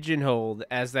pigeonholed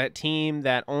as that team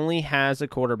that only has a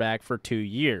quarterback for 2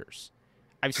 years.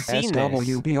 I've seen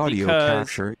SWB audio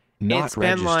capture not it's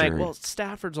registered. been like, well,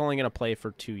 Stafford's only going to play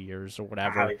for 2 years or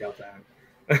whatever. I highly doubt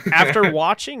that. After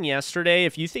watching yesterday,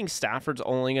 if you think Stafford's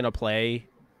only going to play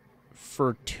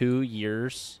for 2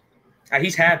 years,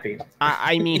 he's happy.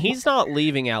 I mean, he's not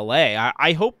leaving LA.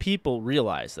 I hope people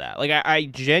realize that. Like, I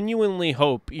genuinely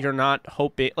hope you're not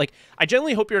hoping. Like, I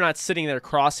genuinely hope you're not sitting there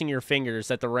crossing your fingers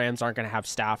that the Rams aren't going to have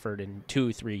Stafford in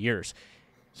 2-3 years.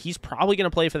 He's probably going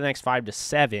to play for the next 5 to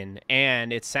 7.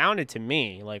 And it sounded to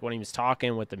me like when he was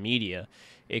talking with the media,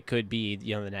 it could be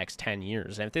the next 10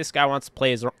 years. And if this guy wants to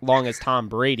play as long as Tom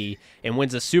Brady and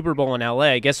wins a Super Bowl in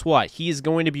LA, guess what? He is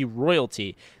going to be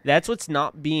royalty. That's what's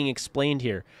not being explained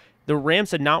here. The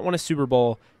Rams had not won a Super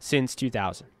Bowl since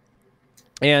 2000.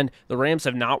 And the Rams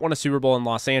have not won a Super Bowl in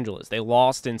Los Angeles. They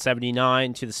lost in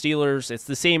 79 to the Steelers. It's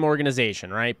the same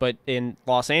organization, right? But in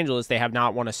Los Angeles, they have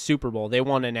not won a Super Bowl. They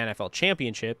won an NFL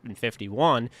championship in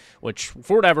 51, which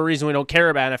for whatever reason we don't care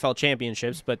about NFL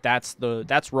championships, but that's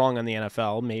wrong on the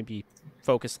NFL. Maybe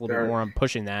focus a little bit more on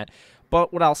pushing that.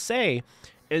 But what I'll say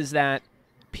is that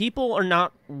people are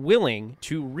not willing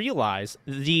to realize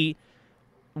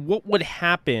what would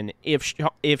happen if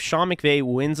Sean McVay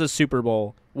wins a Super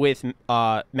Bowl with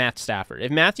Matt Stafford.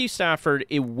 If Matthew Stafford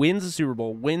wins a Super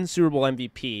Bowl, wins Super Bowl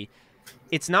MVP,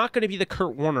 it's not going to be the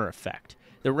Kurt Warner effect.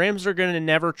 The Rams are going to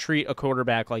never treat a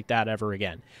quarterback like that ever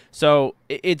again. So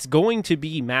it's going to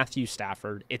be Matthew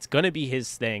Stafford. It's going to be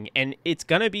his thing, and it's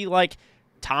going to be like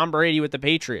Tom Brady with the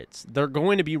Patriots. They're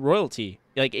going to be royalty.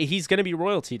 Like, he's going to be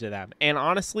royalty to them. And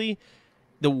honestly,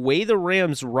 the way the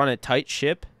Rams run a tight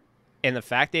ship, and the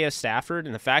fact they have Stafford,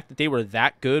 and the fact that they were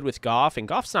that good with Goff, and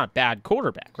Goff's not a bad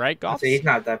quarterback, right? He's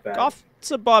not that bad.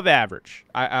 Goff's above average,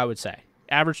 I would say.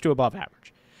 Average to above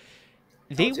average.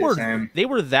 They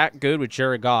were that good with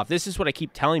Jared Goff. This is what I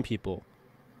keep telling people.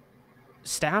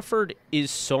 Stafford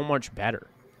is so much better.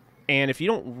 And if you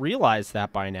don't realize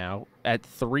that by now, at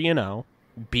 3-0,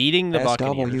 beating the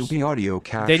Buccaneers, audio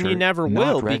capture, then you never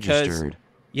will, because registered.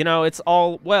 you know, it's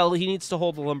all, well, he needs to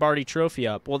hold the Lombardi trophy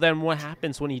up. Well, then what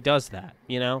happens when he does that,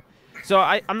 you know? So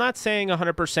I'm not saying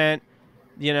 100%,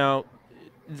 you know,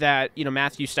 that, you know,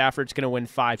 Matthew Stafford's going to win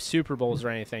 5 Super Bowls or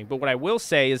anything. But what I will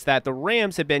say is that the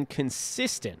Rams have been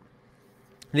consistent.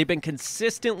 They've been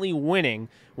consistently winning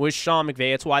with Sean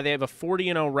McVay. It's why they have a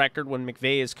 40-0 record when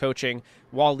McVay is coaching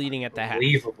while leading at the half.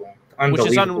 Which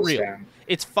is unreal. Sam.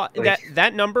 It's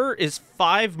that number is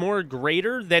 5 more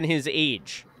greater than his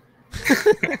age.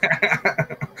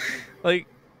 Like,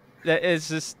 that is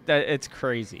just it's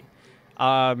crazy.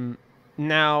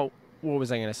 Now, what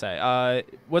was I gonna say?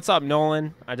 What's up,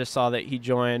 Nolan? I just saw that he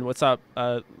joined. What's up,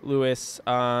 Lewis?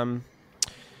 Can't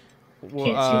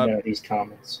see none of these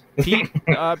comments.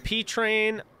 P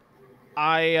Train,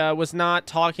 I was not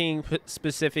talking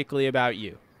specifically about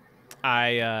you.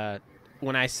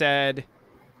 When I said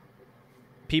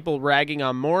people ragging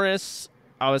on Morris,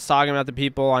 I was talking about the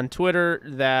people on Twitter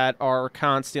that are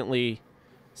constantly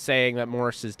saying that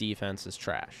Morris's defense is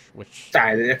trash, which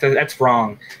that's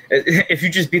wrong. If you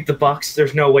just beat the Bucs,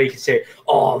 there's no way you can say,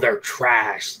 "Oh, they're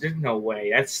trash." There's no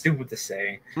way. That's stupid to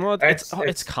say. Well,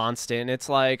 it's constant. It's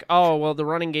like, oh, well, the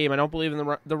running game. I don't believe in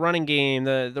the running game.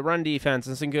 The run defense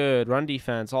isn't good. Run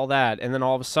defense, all that, and then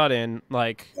all of a sudden,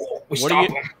 like,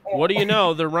 what do you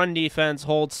know? The run defense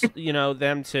holds, you know,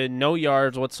 them to no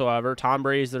yards whatsoever. Tom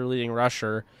Brady's their leading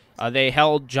rusher. They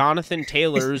held Jonathan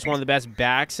Taylor, who's one of the best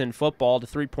backs in football, to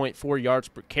 3.4 yards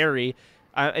per carry.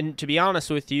 And to be honest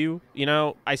with you, you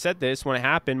know, I said this when it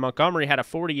happened. Montgomery had a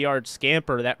 40-yard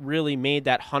scamper that really made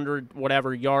that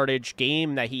 100-whatever yardage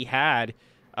game that he had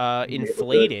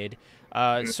inflated.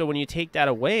 So when you take that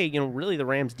away, you know, really the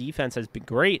Rams' defense has been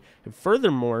great. And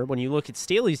furthermore, when you look at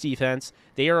Staley's defense,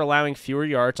 they are allowing fewer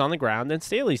yards on the ground than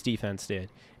Staley's defense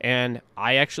did. And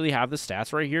I actually have the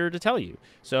stats right here to tell you.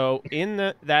 So in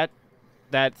that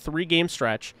 3-game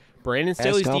stretch, Brandon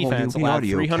Staley's defense allowed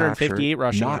 358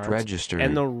 rushing yards. Registered.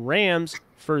 And the Rams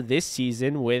for this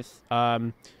season with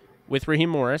Raheem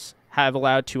Morris have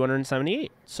allowed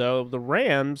 278. So the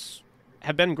Rams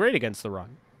have been great against the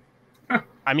run. Huh.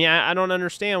 I mean, I don't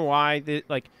understand why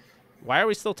why are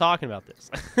we still talking about this?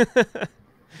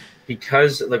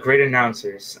 Because the great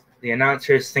announcers. The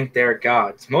announcers think they're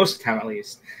gods, most of the time at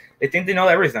least. They think they know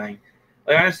everything.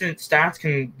 Like, I understand stats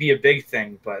can be a big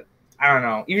thing, but I don't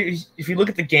know. If you look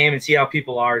at the game and see how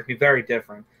people are, it'd be very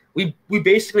different. We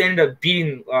basically ended up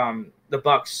beating the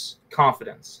Bucs'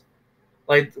 confidence.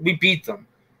 Like, we beat them.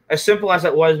 As simple as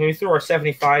it was, when we threw our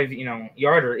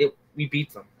 75-yarder, we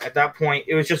beat them. At that point,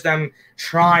 it was just them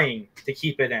trying to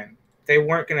keep it in. They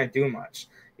weren't going to do much.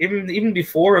 Even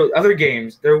before other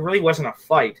games, there really wasn't a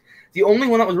fight. The only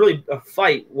one that was really a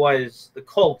fight was the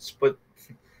Colts, but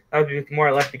that would be more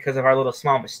or less because of our little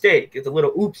small mistake. It's a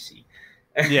little oopsie.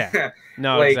 Yeah,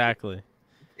 no, exactly.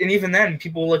 And even then,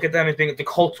 people look at them as being the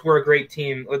Colts were a great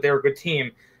team, or they're a good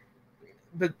team.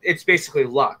 But it's basically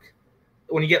luck.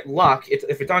 When you get luck,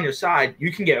 if it's on your side,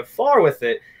 you can get far with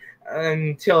it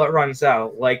until it runs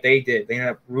out, like they did. They ended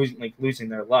up losing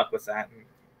their luck with that and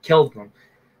killed them.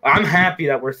 I'm happy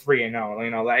that we're 3-0. You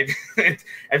know, like it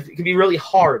can be really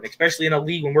hard, especially in a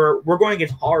league when we're going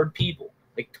against hard people,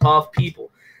 like tough people.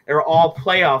 They were all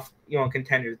playoff,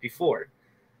 contenders before.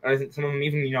 Some of them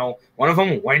even, one of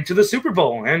them went to the Super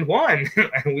Bowl and won,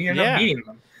 and we ended up beating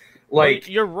them. Like,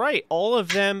 you're right. All of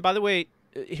them. By the way,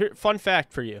 here, fun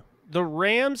fact for you: the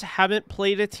Rams haven't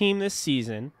played a team this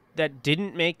season that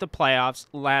didn't make the playoffs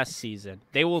last season.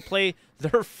 They will play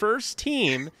their first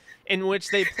team in which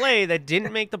they play that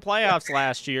didn't make the playoffs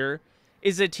last year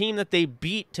is a team that they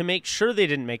beat to make sure they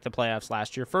didn't make the playoffs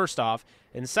last year, first off.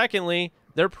 And secondly,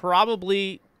 they're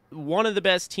probably one of the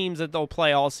best teams that they'll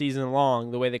play all season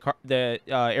long, the way the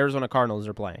Arizona Cardinals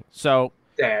are playing. So,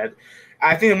 Dad,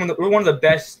 I think we're one of the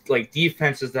best like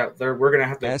defenses that we're gonna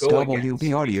have to go against.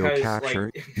 SWB audio because,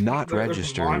 capture like, not they're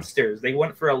registered. monsters. They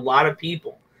went for a lot of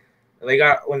people. They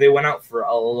went out for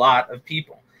a lot of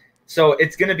people. So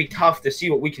it's gonna be tough to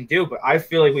see what we can do, but I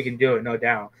feel like we can do it, no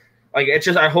doubt. Like it's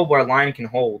just I hope our line can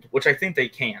hold, which I think they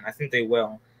can. I think they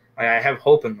will. I have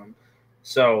hope in them.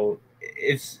 So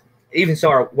it's even so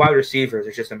our wide receivers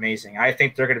are just amazing. I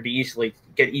think they're gonna be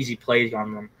get easy plays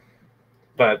on them.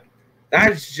 But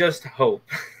that's just hope.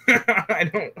 I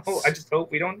just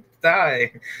hope we don't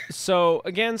die. So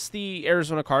against the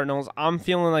Arizona Cardinals, I'm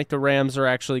feeling like the Rams are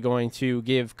actually going to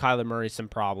give Kyler Murray some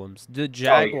problems. The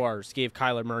Jaguars gave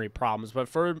Kyler Murray problems, but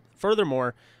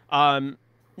furthermore,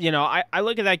 you know, I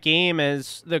look at that game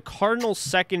as the Cardinals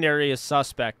secondary is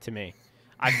suspect to me.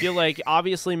 I feel like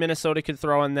obviously Minnesota could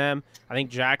throw on them. I think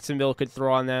Jacksonville could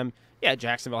throw on them. Yeah,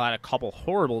 Jacksonville had a couple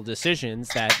horrible decisions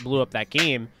that blew up that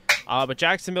game. But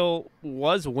Jacksonville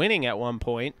was winning at one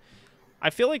point. I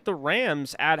feel like the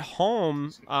Rams at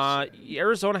home,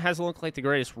 Arizona hasn't looked like the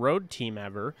greatest road team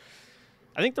ever.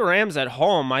 I think the Rams at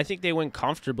home, I think they win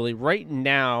comfortably. Right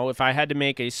now, if I had to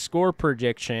make a score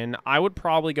prediction, I would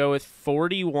probably go with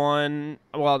 41.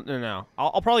 Well, no.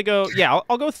 I'll probably go, yeah,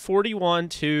 I'll go with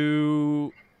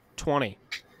 41-20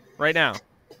 right now.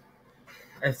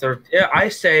 I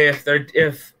say if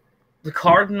the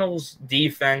Cardinals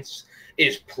defense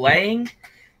is playing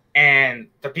and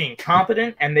they're being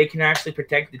competent and they can actually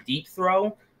protect the deep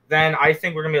throw, then I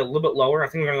think we're going to be a little bit lower. I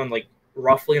think we're going to go like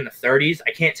roughly in the 30s.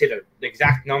 I can't say the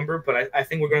exact number, but I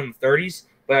think we're going in the 30s,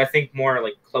 but I think more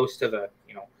like close to the,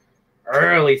 you know,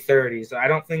 early 30s. I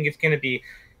don't think it's going to be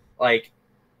like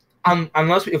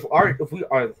unless if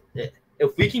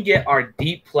we can get our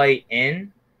deep play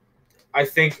in, I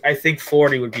think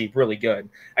 40 would be really good.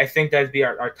 I think that'd be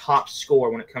our top score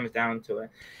when it comes down to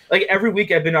it. Like every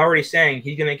week I've been already saying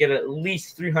he's going to get at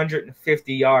least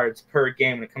 350 yards per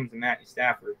game when it comes to Matthew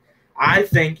Stafford. I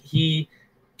think he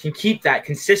can keep that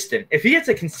consistent. If he gets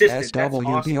a consistent, that's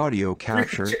awesome. Audio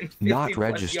capture not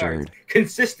registered.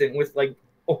 Consistent with like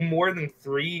more than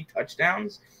 3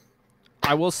 touchdowns.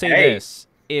 I will say this.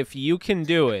 If you can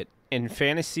do it in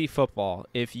fantasy football,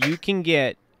 if you can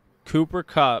get Cooper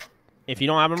Kupp, if you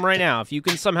don't have him right now, if you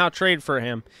can somehow trade for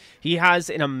him, he has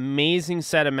an amazing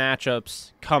set of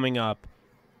matchups coming up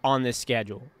on this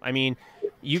schedule. I mean,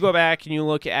 you go back and you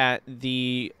look at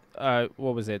the, what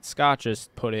was it? Scott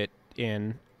just put it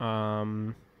in.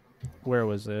 Where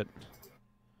was it?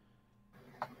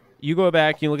 You go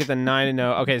back and you look at the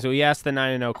 9-0. Okay, so he asked the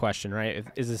 9-0 question, right?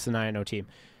 Is this a 9-0 team?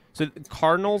 So the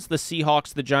Cardinals, the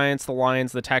Seahawks, the Giants, the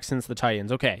Lions, the Texans, the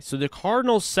Titans. Okay, so the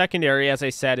Cardinals secondary, as I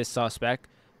said, is suspect.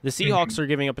 The Seahawks are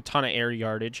giving up a ton of air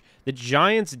yardage. The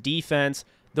Giants defense,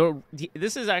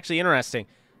 this is actually interesting.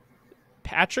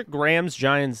 Patrick Graham's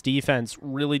Giants defense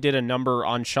really did a number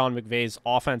on Sean McVay's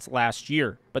offense last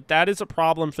year. But that is a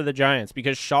problem for the Giants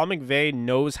because Sean McVay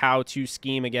knows how to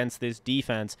scheme against this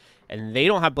defense, and they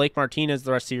don't have Blake Martinez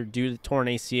the rest of the year due to the torn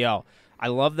ACL. I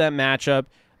love that matchup.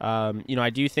 You know,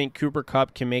 I do think Cooper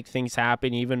Kupp can make things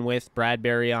happen even with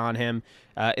Bradbury on him.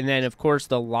 And then, of course,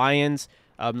 the Lions.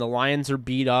 The Lions are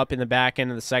beat up in the back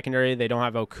end of the secondary. They don't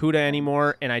have Okuda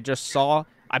anymore. And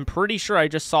I'm pretty sure I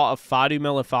just saw Fadu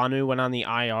Melifonwu went on the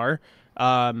IR.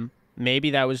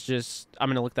 Maybe that was just, I'm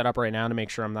going to look that up right now to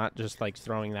make sure I'm not just like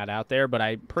throwing that out there. But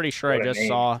I'm pretty sure I just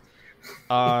saw,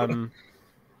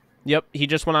 yep, he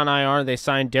just went on IR. They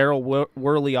signed Daryl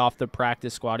Worley off the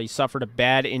practice squad. He suffered a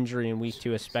bad injury in week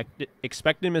 2,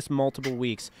 expected to miss multiple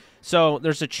weeks. So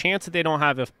there's a chance that they don't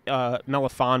have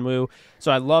Melifonwu.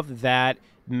 So I love that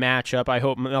matchup. I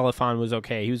hope Melifonwu was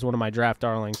okay. He was one of my draft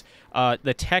darlings.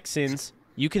 The Texans,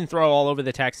 you can throw all over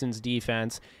the Texans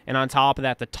defense. And on top of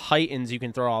that, the Titans you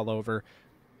can throw all over.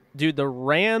 Dude, the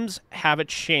Rams have a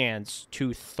chance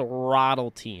to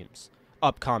throttle teams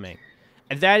upcoming.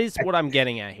 And that is what I'm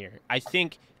getting at here. I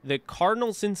think the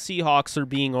Cardinals and Seahawks are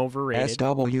being overrated.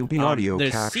 SWB audio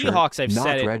the capture Seahawks, I've not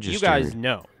said it. registered. You guys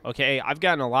know, okay? I've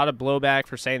gotten a lot of blowback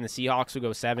for saying the Seahawks will go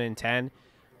 7-10,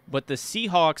 but the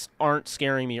Seahawks aren't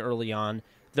scaring me early on.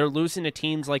 They're losing to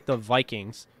teams like the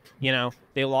Vikings. You know,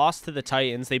 they lost to the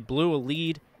Titans. They blew a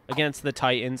lead against the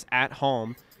Titans at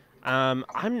home.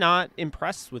 I'm not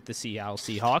impressed with the Seattle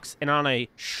Seahawks. And on a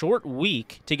short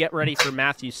week to get ready for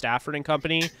Matthew Stafford and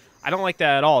company, I don't like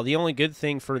that at all. The only good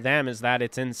thing for them is that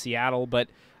it's in Seattle, but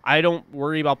I don't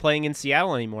worry about playing in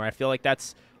Seattle anymore. I feel like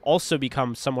that's also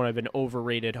become somewhat of an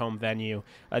overrated home venue.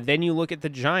 Then you look at the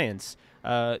Giants.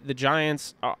 The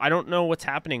Giants, I don't know what's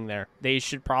happening there. They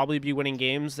should probably be winning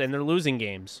games, and they're losing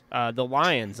games. The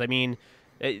Lions, I mean,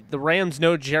 the Rams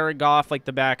know Jared Goff like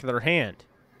the back of their hand.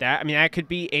 That could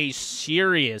be a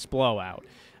serious blowout.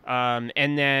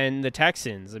 And then the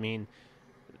Texans. I mean,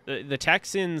 the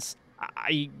Texans,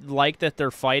 I like that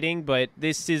they're fighting, but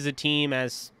this is a team,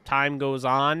 as time goes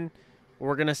on,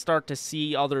 we're going to start to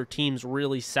see other teams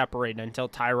really separate until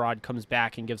Tyrod comes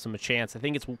back and gives them a chance. I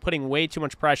think it's putting way too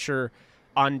much pressure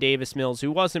on Davis Mills,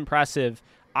 who was impressive,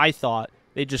 I thought.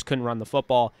 They just couldn't run the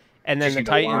football. And then the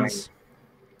Titans,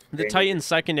 Titans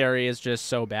secondary is just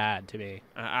so bad to me.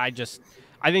 I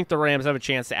think the Rams have a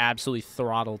chance to absolutely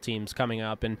throttle teams coming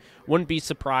up, and wouldn't be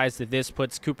surprised if this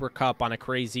puts Cooper Kupp on a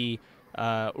crazy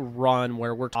run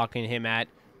where we're talking him at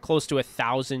close to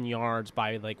 1,000 yards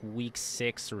by like week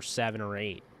 6 or 7 or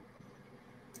 8.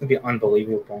 It'd be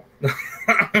unbelievable,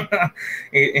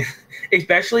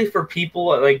 especially for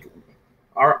people like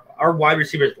our wide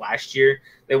receivers last year.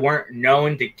 They weren't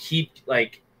known to keep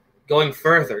like going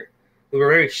further. They were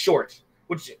very short,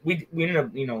 which we ended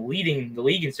up leading the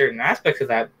league in certain aspects of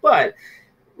that, but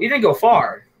we didn't go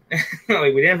far.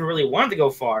 Like, we didn't really want to go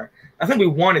far. I think we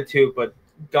wanted to, but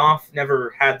Goff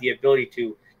never had the ability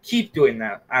to keep doing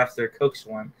that after Cooks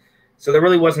won. So there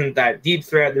really wasn't that deep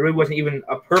threat. There really wasn't even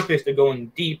a purpose to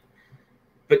going deep.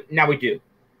 But now we do.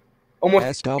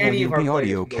 Almost any of our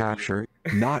audio capture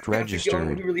not registered. The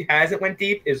only one who really hasn't went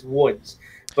deep is Woods,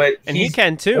 but he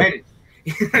can too.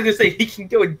 I just say he can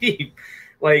go deep.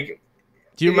 Like,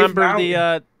 do you remember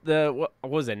the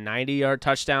what was it, 90-yard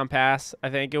touchdown pass?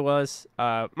 I think it was.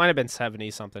 Might have been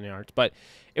 70-something yards, but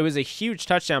it was a huge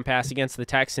touchdown pass against the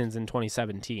Texans in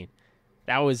 2017.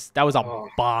 That was a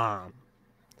bomb.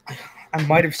 I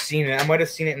might have seen it. I might have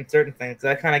seen it in certain things.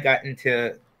 I kind of got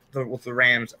into with the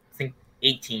Rams, I think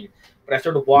 18. But I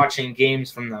started watching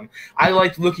games from them. I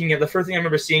liked looking at the first thing I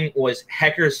remember seeing was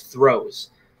Hecker's throws.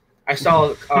 I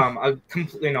saw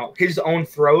his own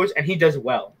throws, and he does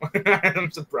well.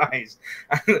 I'm surprised.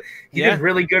 He did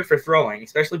really good for throwing,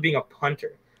 especially being a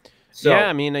punter. So, yeah,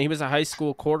 I mean, he was a high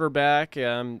school quarterback.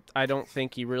 I don't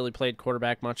think he really played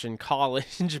quarterback much in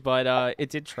college, but it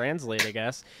did translate, I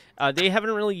guess. They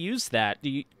haven't really used that.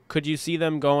 Could you see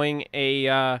them going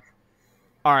a?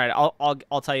 All right,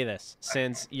 I'll tell you this.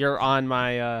 Since you're on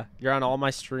all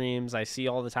my streams, I see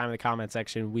all the time in the comment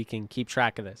section. We can keep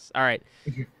track of this. All right,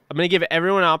 I'm gonna give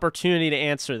everyone an opportunity to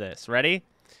answer this. Ready?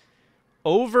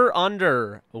 Over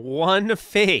under one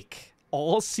fake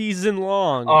all season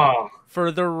long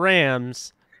for the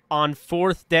Rams on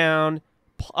 4th down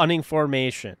punting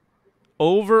formation.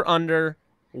 Over under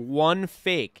one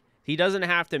fake. He doesn't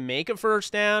have to make a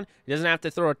first down. He doesn't have to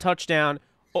throw a touchdown.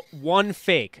 One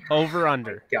fake, over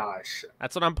under. Oh my gosh.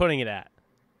 That's what I'm putting it at.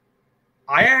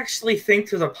 I actually think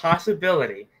there's a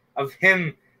possibility of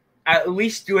him at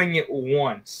least doing it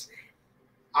once.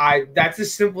 That's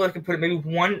as simple as I can put it. Maybe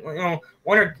one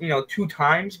or 2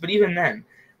 times, but even then,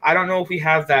 I don't know if we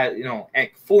have that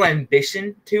full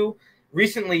ambition to.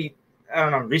 Recently, I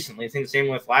don't know. Recently, I think the same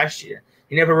with last year.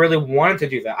 He never really wanted to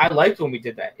do that. I liked when we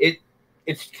did that. It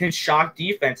can shock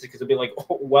defenses because it'll be like,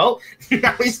 oh, well,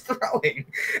 now he's throwing.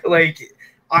 Like,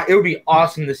 it would be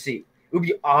awesome to see. It would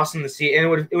be awesome to see,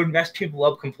 and it would mess people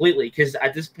up completely because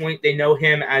at this point they know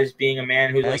him as being a man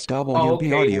who's like,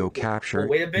 SWB audio capture we'll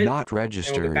wait a bit, not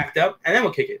registered. And we'll get backed up, and then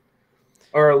we'll kick it,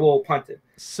 or we'll punt it.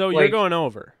 So you're going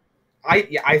over. I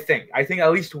think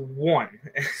at least one.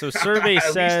 So survey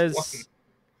says.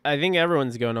 I think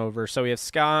everyone's going over. So we have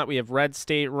Scott, we have Red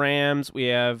State Rams, we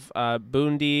have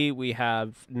Bundy, we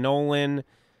have Nolan.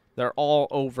 They're all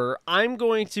over. I'm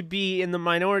going to be in the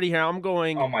minority here. I'm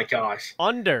going. Oh my gosh.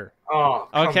 Under. Oh.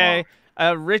 Okay.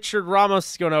 Richard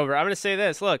Ramos is going over. I'm going to say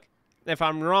this. Look, if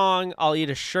I'm wrong, I'll eat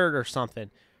a shirt or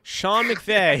something. Sean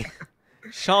McVay.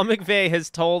 Sean McVay has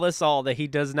told us all that he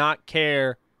does not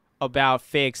care about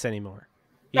fakes anymore.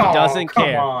 He doesn't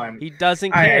care. On. He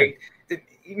doesn't care.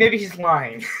 Maybe he's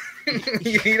lying.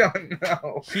 You don't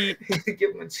know. Give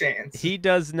him a chance. He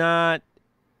does not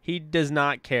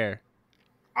care.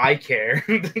 I care.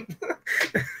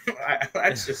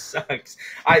 That just sucks.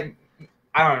 I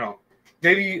don't know.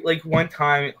 Maybe like one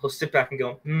time he'll sit back and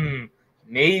go,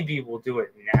 maybe we'll do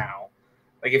it now.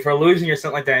 Like if we're losing or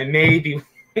something like that, maybe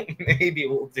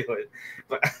we'll do it.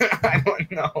 But I don't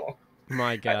know.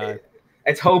 My God.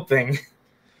 It's hoping.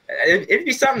 It'd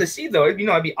be something to see, though.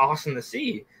 It'd be awesome to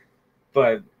see.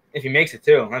 But if he makes it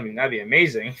too, I mean, that'd be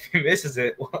amazing. If he misses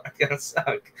it, well, it's gonna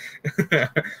suck.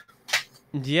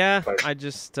 Yeah, but I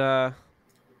just, I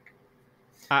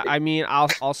mean,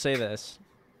 I'll say this.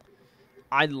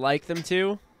 I'd like them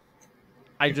to.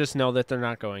 I just know that they're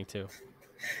not going to.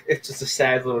 It's just a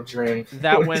sad little dream.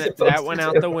 That went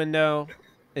out the window.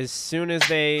 As soon as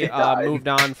they moved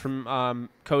on from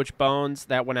Coach Bones,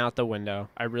 that went out the window.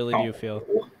 I really do feel.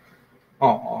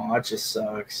 Oh, that just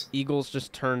sucks. Eagles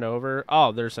just turned over.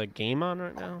 Oh, there's a game on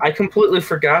right now? I completely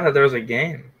forgot that there was a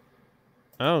game.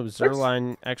 Oh,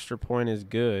 Zerline extra point is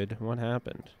good. What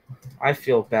happened? I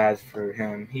feel bad for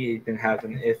him. He's been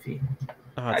having iffy.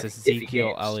 Oh, it's iffy Ezekiel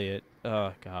games. Elliott.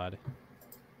 Oh, God.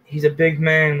 He's a big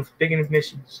man with big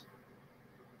admissions.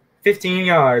 15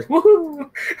 yards. Woohoo!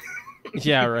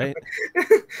 Yeah, right?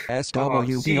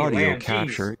 SWB audio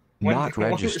capture not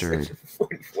registered.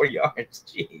 44 yards.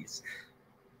 Jeez.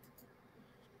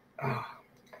 Oh.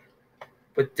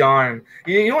 But darn.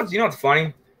 You know what's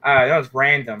funny? That was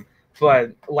random.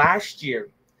 But last year,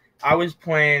 I was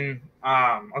playing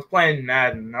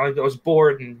Madden. I was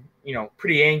bored and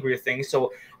pretty angry at things.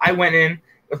 So I went in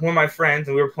with one of my friends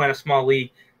and we were playing a small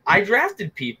league. I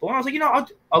drafted people and I was like,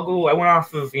 I'll go. I went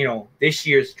off of this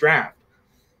year's draft.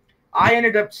 I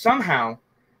ended up somehow,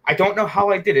 I don't know how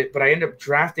I did it, but I ended up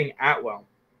drafting Atwell.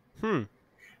 Hmm.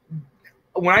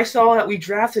 When I saw that we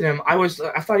drafted him, I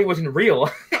thought he wasn't real.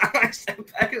 I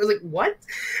stepped back and I was like, what?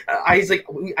 I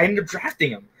ended up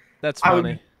drafting him. That's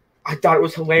funny. I thought it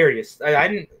was hilarious.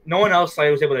 No one else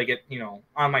I was able to get,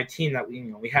 on my team that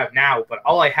we have now, but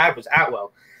all I had was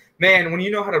Atwell. Man, when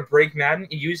you know how to break Madden,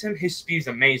 you use him, his speed's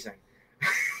amazing.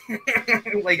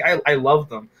 I love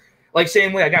them. Like,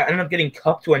 same way, I ended up getting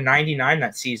cupped to a 99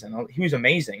 that season. He was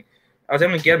amazing. I was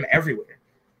able to get him everywhere.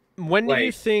 When do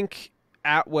you think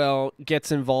Atwell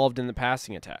gets involved in the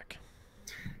passing attack?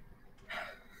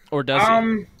 Or does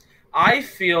he? I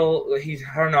feel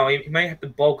I don't know, he might have to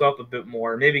bulk up a bit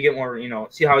more, maybe get more,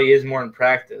 see how he is more in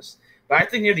practice. But I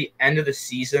think near the end of the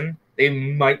season, they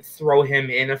might throw him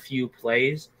in a few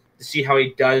plays to see how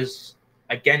he does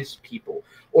against people.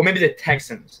 Or maybe the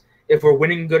Texans. If we're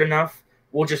winning good enough,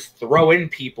 we'll just throw in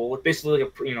people. It's basically like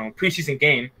a preseason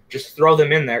game. Just throw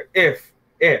them in there if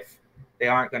they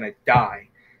aren't going to die.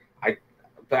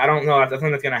 But I don't know if I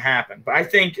think that's going to happen. But I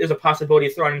think there's a possibility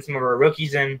of throwing in some of our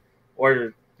rookies in,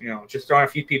 or just throwing a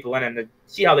few people in and to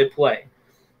see how they play.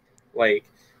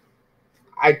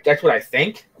 That's what I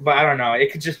think. But I don't know.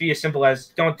 It could just be as simple as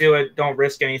don't do it, don't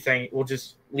risk anything. We'll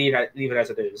just leave it as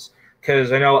it is.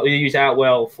 Because I know we use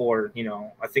Atwell for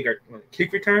I think our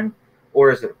kick return,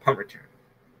 or is it a punt return?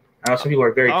 I know some people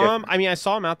are very different. I mean, I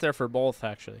saw him out there for both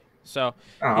actually. So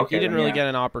he didn't really get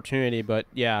an opportunity, but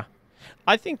yeah.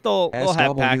 I think they'll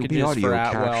have packages for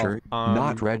Atwell.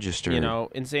 Not registered.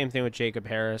 And same thing with Jacob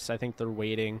Harris. I think they're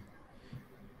waiting.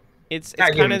 It's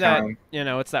kind of that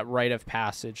it's that rite of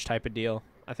passage type of deal.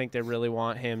 I think they really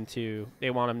want him to. They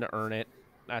want him to earn it.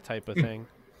 That type of thing.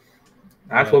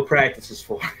 That's what practice is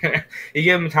for. You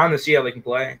give them time to see how they can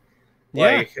play.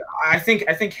 Yeah. I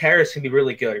think Harris can be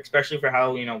really good, especially for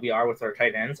how we are with our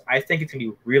tight ends. I think it can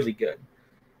be really good,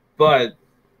 but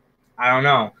I don't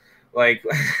know.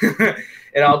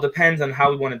 It all depends on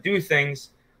how we want to do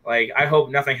things. I hope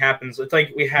nothing happens. It's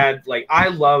like we had I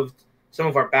loved some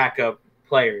of our backup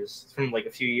players from a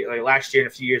few years, last year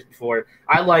and a few years before.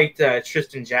 I liked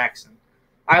Tristan Jackson.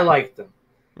 I liked him.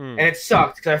 And it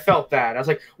sucked because I felt bad. I was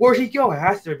like, where'd he go? I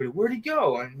asked everybody, where'd he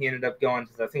go? And he ended up going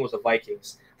to, I think it was the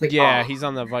Vikings. He's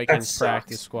on the Vikings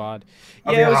practice squad.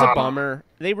 Yeah, it was a bummer.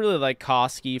 They really like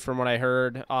Koski from what I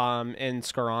heard, and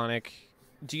Skoranek.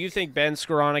 Do you think Ben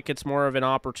Skoranek gets more of an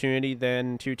opportunity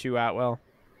than Tutu Atwell?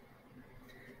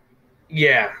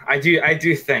 Yeah, I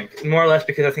do think. More or less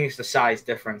because I think it's the size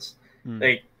difference.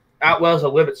 Atwell's a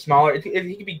little bit smaller.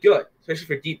 He could be good, especially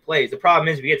for deep plays. The problem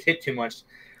is if he gets hit too much.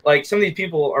 Some of these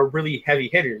people are really heavy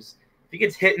hitters. If he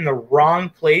gets hit in the wrong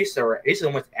place or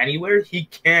basically almost anywhere, he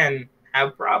can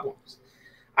have problems.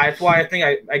 That's why I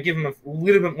think I give him a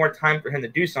little bit more time for him to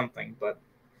do something. But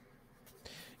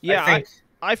yeah,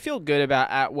 I feel good about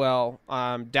Atwell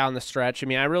down the stretch. I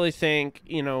mean, I really think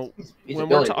when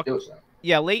we're talking,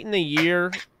 late in the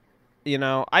year,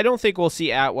 I don't think we'll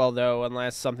see Atwell though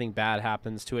unless something bad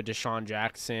happens to a Deshaun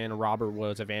Jackson, a Robert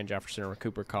Woods, a Van Jefferson, or a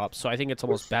Cooper Kupp. So I think it's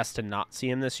almost best to not see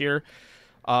him this year.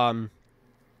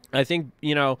 I think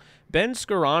Ben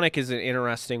Skoranek is an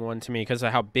interesting one to me because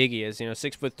of how big he is.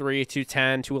 6'3",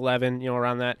 210, 211,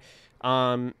 around that.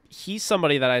 He's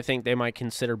somebody that I think they might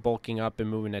consider bulking up and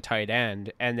moving to tight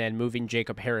end, and then moving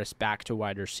Jacob Harris back to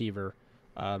wide receiver.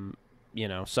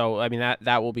 So I mean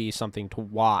that will be something to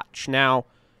watch. Now,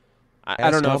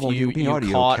 I don't know if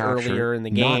you caught earlier in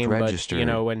the game, but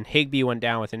when Higbee went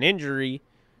down with an injury,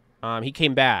 he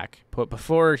came back. But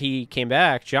before he came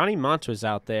back, Johnny Munt was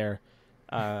out there.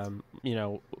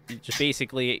 Just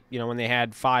basically, when they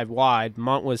had 5 wide,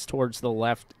 Munt was towards the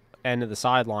left end of the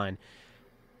sideline.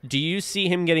 Do you see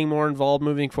him getting more involved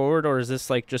moving forward, or is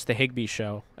this just the Higbee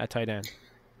show at tight end?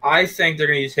 I think they're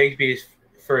going to use Higbee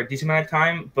for a decent amount of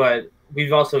time, but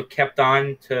we've also kept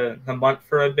on to the Munt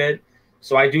for a bit.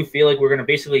 So I do feel like we're going to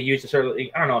basically use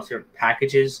certain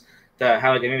packages that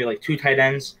have like maybe like 2 tight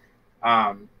ends.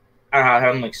 I don't know,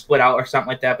 have them like split out or something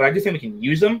like that. But I do think we can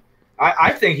use them.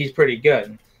 I think he's pretty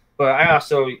good. But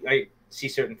I see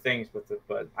certain things with it.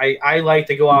 But I like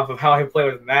to go off of how I play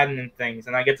with Madden and things,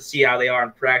 and I get to see how they are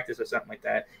in practice or something like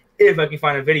that if I can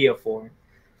find a video for them.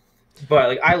 But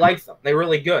like I like them. They're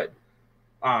really good.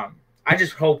 I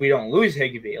just hope we don't lose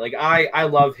Higbee. Like I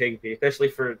love Higbee, especially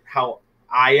for how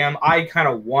I am. I kind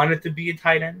of wanted to be a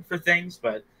tight end for things,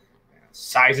 but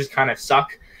sizes kind of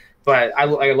suck. But I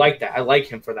like that. I like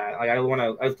him for that. Like I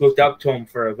looked up to him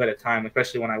for a bit of time,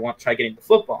 especially when I want to try getting to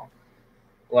football.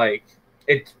 Like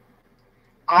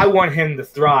I want him to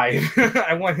thrive.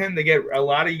 I want him to get a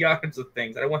lot of yards of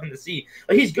things. I want him to see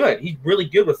like he's good. He's really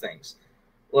good with things.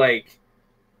 Like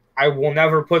I will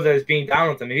never put that as being down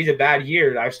with him. If he's a bad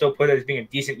year, I still put it as being a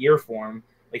decent year for him.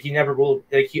 Like he never will.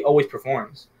 Like he always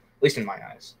performs, at least in my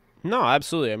eyes. No,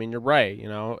 absolutely. I mean, you're right. You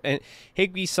know, and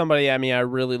Higbee's somebody I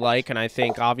really like, and I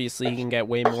think obviously he can get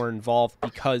way more involved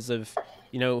because of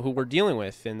who we're dealing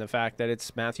with and the fact that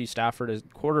it's Matthew Stafford as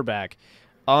quarterback.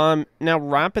 Now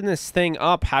wrapping this thing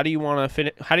up, how do you want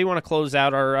to How do you want to close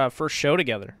out our first show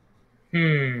together?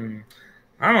 I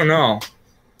don't know.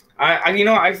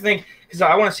 I think because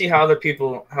I want to see how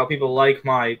people like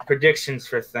my predictions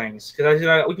for things. Because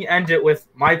we can end it with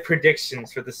my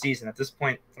predictions for the season at this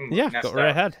point. Yeah, go right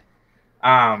ahead.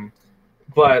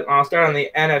 But I'll start on the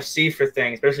NFC for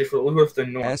things, especially for with the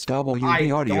North.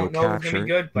 SWB audio capture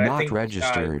good, but not I think,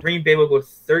 registered. Green Bay will go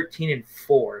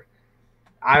 13-4.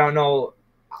 I don't know.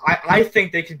 I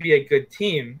think they could be a good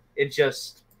team. It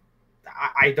just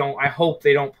I hope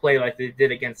they don't play like they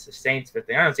did against the Saints. But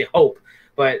I don't say hope.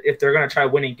 But if they're going to try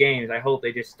winning games, I hope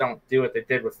they just don't do what they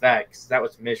did with that, because that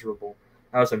was miserable.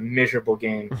 That was a miserable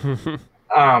game.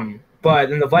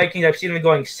 But in the Vikings, I've seen them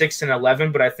going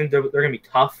 6-11, but I think they're going to be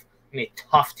tough. Going to be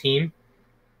a tough team.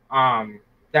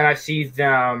 Then I see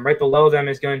them right below them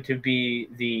is going to be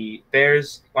the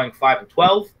Bears going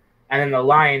 5-12, and then the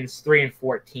Lions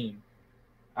 3-14.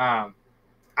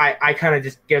 I kind of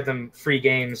just give them free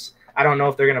games. I don't know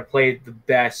if they're going to play the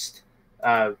best.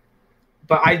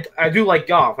 But I do like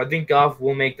Goff. I think Goff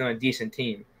will make them a decent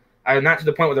team. Not to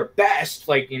the point where they're best,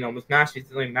 like with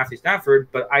Matthew Stafford,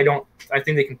 but I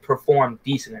think they can perform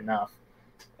decent enough.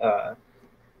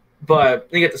 But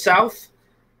they get the South.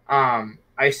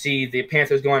 I see the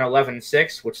Panthers going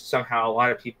 11-6, which somehow a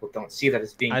lot of people don't see that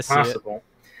as being possible.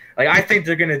 Like I think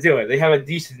they're gonna do it. They have a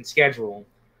decent schedule.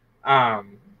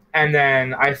 And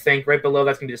then I think right below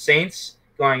that's gonna be the Saints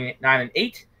going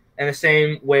 9-8. And the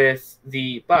same with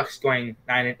the Bucks going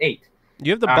 9-8.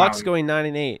 You have the Bucks going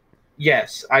 9-8.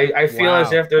 Yes, I feel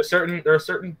as if there are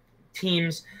certain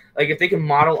teams, like if they can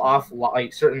model off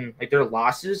like their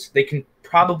losses, they can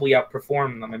probably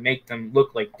outperform them and make them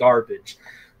look like garbage.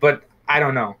 But I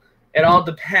don't know. It all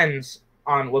depends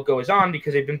on what goes on,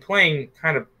 because they've been playing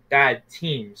kind of bad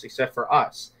teams, except for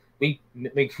us. We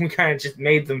kind of just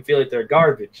made them feel like they're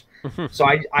garbage. So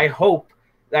I hope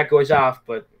that goes off,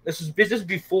 but this is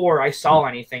before I saw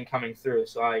anything coming through.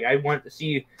 So I wanted to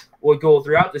see what go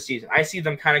throughout the season. I see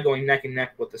them kind of going neck and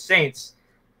neck with the Saints,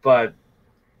 but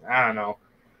I don't know.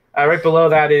 Right below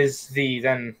that is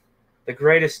the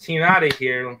greatest team out of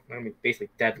here. I mean, basically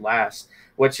dead last,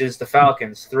 which is the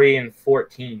Falcons,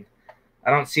 3-14. I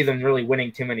don't see them really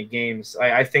winning too many games.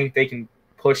 I think they can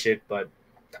push it, but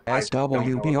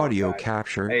SWB audio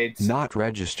capture not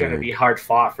registered. It's going to be hard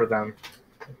fought for them.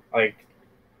 I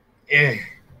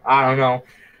don't know.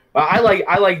 But I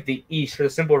like the East for the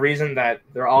simple reason that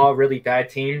they're all really bad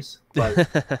teams, but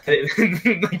they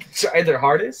try their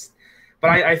hardest. But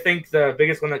I think the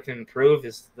biggest one that can improve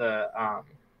is the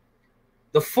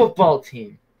football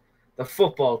team. The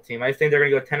football team. I think they're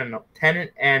gonna go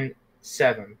 10-7.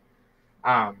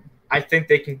 I think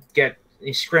they can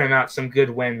scrim out some good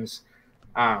wins.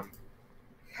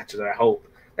 That's what I hope.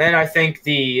 Then I think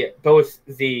both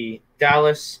the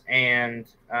Dallas and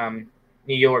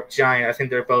New York Giants, I think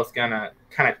they're both gonna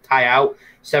kind of tie out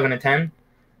 7-10.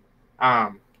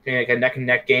 Like a neck and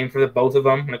neck game for the both of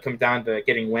them when it comes down to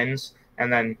getting wins.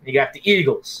 And then you got the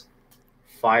Eagles,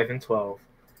 5-12.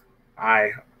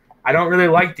 I don't really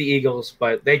like the Eagles,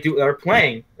 but they're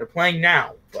playing. They're playing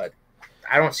now, but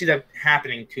I don't see that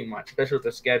happening too much, especially with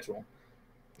the schedule.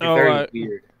 Very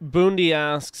weird. Boondy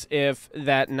asks if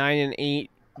that 9-8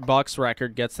 Bucks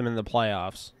record gets them in the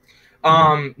playoffs.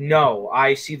 No,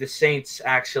 I see the Saints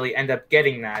actually end up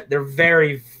getting that. They're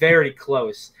very, very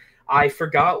close. I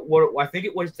forgot I think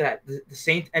it was that the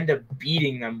Saints end up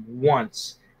beating them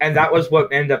once, and that was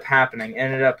what ended up happening.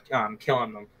 Ended up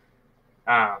killing them.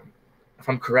 If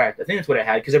I'm correct, I think that's what it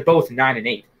had, because they're both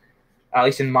 9-8. at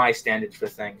least in my standards for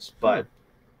things. But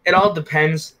it all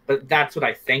depends. But that's what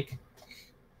I think.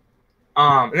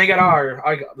 And they got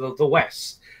the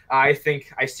West. I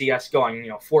think I see us going,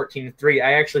 14-3.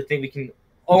 I actually think we can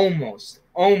almost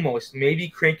maybe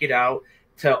crank it out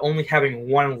to only having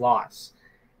one loss.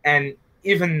 And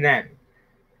even then,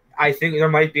 I think there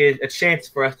might be a chance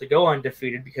for us to go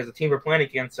undefeated because the team we're playing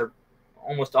against are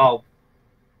almost all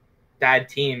bad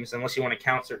teams, unless you want to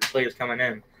count certain players coming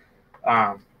in.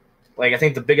 I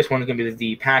think the biggest one is going to be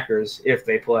the Packers if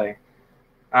they play.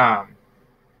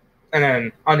 And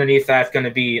then underneath that's going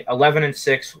to be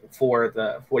 11-6 for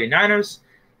the 49ers,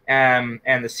 and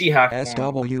the Seahawks.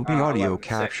 SWB audio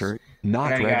capture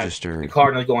not registered. The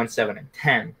Cardinals going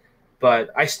 7-10, but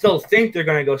I still think they're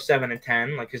going to go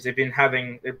 7-10, because they're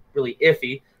really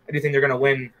iffy. I do think they're going to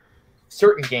win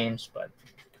certain games, but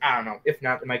I don't know. If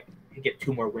not, they might get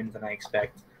 2 more wins than I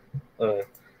expect. They're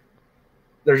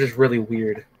just really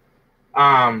weird.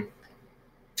 But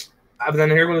then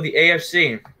here we go with the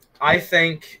AFC. I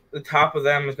think the top of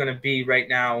them is going to be right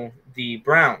now the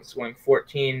Browns, going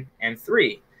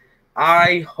 14-3.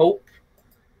 I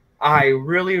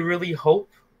really, really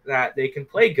hope that they can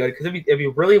play good, because it'd be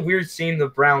really weird seeing the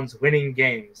Browns winning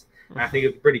games. And I think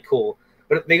it'd be pretty cool.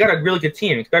 But they got a really good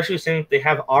team, especially since they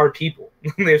have our people.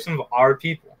 They have some of our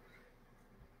people,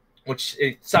 which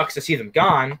it sucks to see them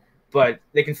gone. But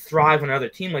they can thrive on another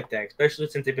team like that, especially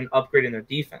since they've been upgrading their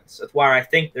defense. That's why I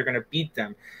think they're going to beat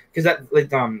them, because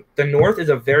the North is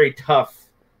a very tough,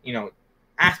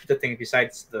 aspect of things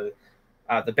besides the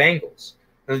Bengals.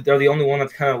 They're the only one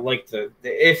that's kind of like the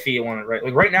iffy one, right?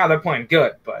 Like right now they're playing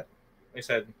good, but like I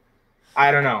said,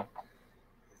 I don't know.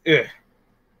 Ugh.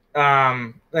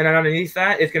 Then underneath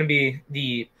that, it's going to be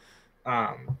the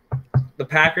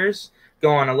Packers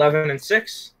going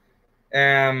 11-6.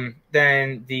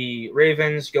 Then the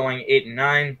Ravens going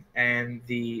 8-9, and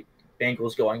the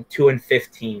Bengals going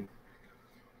 2-15.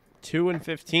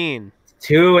 2-15.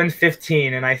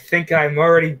 2-15, and I think I'm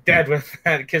already dead with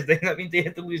that, because that means they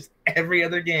have to lose every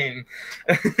other game.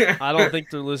 I don't think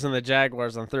they're losing the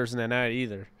Jaguars on Thursday night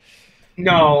either.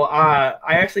 No,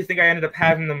 I actually think I ended up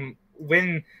having them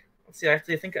win. Let's see,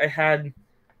 actually, I think I had.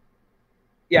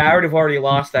 Yeah, I would have already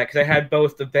lost that, because I had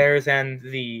both the Bears and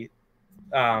the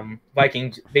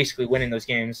Vikings basically winning those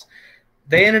games.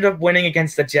 They ended up winning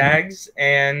against the Jags,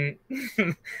 and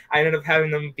I ended up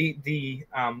having them beat the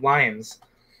Lions.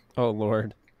 Oh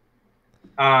Lord.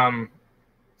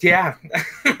 Yeah,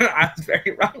 I was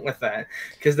very wrong with that,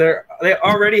 because they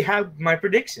already have my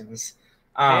predictions.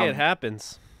 Hey, it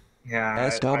happens. Yeah.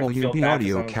 SWB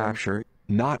audio capture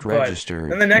not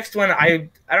registered. And the next one, I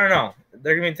don't know.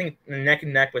 They're going to be neck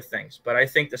and neck with things, but I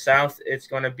think the South, it's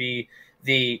going to be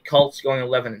the Colts going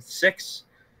 11-6,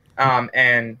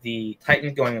 and the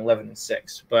Titans going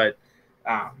 11-6. But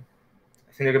I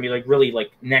think they're going to be really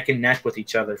neck and neck with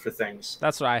each other for things.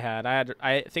 That's what I had.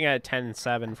 I think I had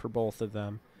 10-7 for both of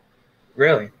them.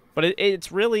 Really? But it's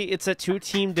a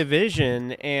 2-team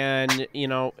division, and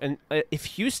if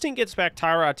Houston gets back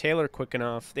Tyrod Taylor quick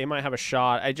enough, they might have a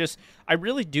shot. I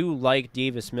really do like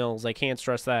Davis Mills. I can't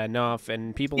stress that enough.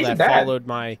 And people that followed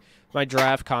my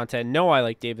draft content know I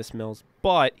like Davis Mills,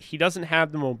 but he doesn't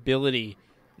have the mobility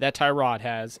that Tyrod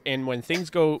has. And when things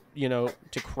go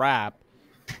to crap,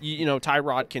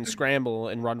 Tyrod can scramble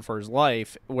and run for his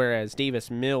life, whereas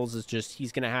Davis Mills is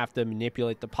he's going to have to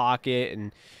manipulate the pocket,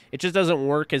 and it just doesn't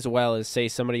work as well as, say,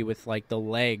 somebody with the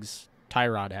legs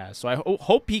Tyrod has. So I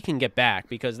hope he can get back,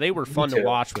 because they were fun to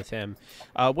watch with him.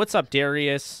 What's up,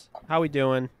 Darius? How we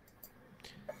doing?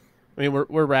 I mean,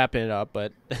 we're wrapping it up,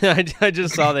 but I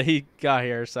just saw that he got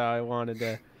here, so I wanted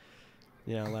to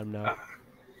let him know.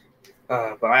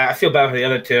 But I feel bad for the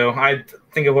other two. I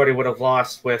think I already would have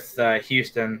lost with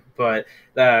Houston, but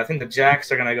I think the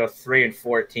Jacks are going to go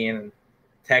 3-14, and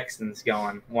Texans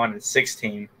going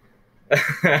 1-16.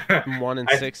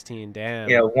 1-16, damn.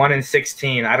 Yeah,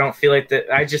 1-16. I don't feel like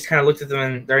that. I just kind of looked at them,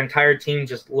 and their entire team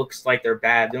just looks like they're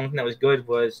bad. The only thing that was good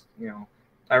was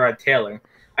Tyrod Taylor.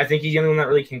 I think he's the only one that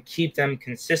really can keep them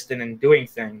consistent in doing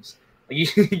things.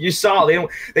 You saw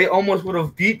they almost would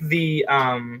have beat the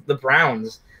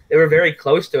Browns. They were very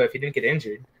close to it if he didn't get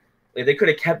injured. They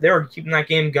could have they were keeping that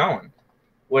game going,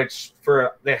 which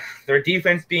for their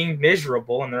defense being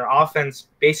miserable and their offense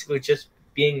basically just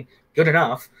being good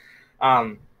enough,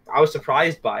 I was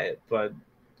surprised by it. But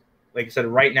like I said,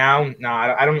 right now, no,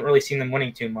 I don't really see them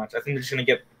winning too much. I think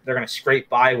they're going to scrape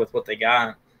by with what they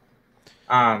got.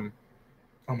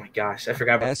 Oh my gosh, I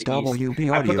forgot about SWB the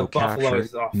East. audio capture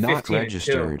not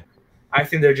registered. I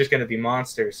think they're just going to be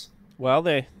monsters. Well,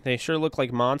 they sure look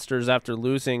like monsters after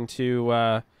losing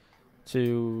to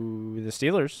the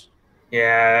Steelers.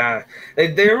 Yeah,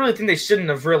 they really think they shouldn't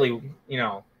have really,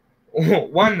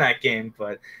 won that game,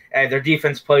 but their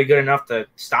defense played good enough to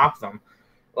stop them.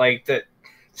 Like, the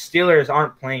Steelers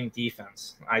aren't playing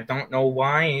defense. I don't know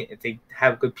why. They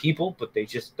have good people, but they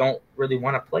just don't really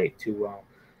want to play too well.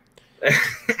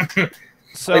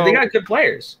 So like, they got good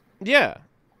players. Yeah.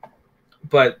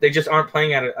 But they just aren't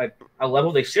playing at a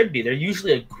level they should be. They're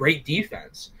usually a great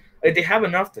defense. Like, they have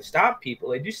enough to stop people.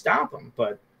 They do stop them,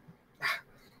 but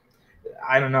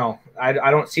I don't know. I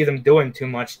don't see them doing too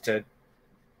much to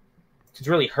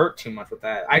really hurt too much with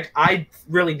that. I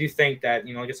really do think that,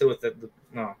 like I said, with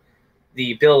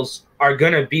the Bills are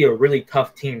gonna be a really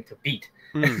tough team to beat.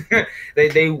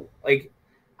 They like,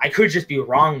 I could just be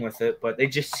wrong with it, but they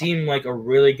just seem like a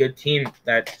really good team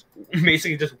that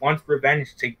basically just wants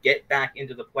revenge to get back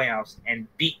into the playoffs and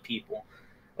beat people.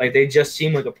 Like, they just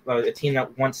seem like a team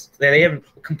that they have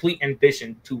a complete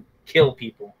ambition to kill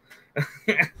people.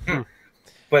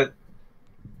 But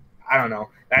I don't know.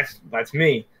 That's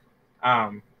me.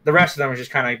 The rest of them are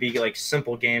just kind of be like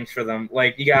simple games for them.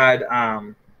 Like, you got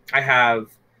I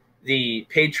have the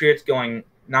Patriots going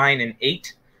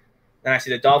 9-8. Then I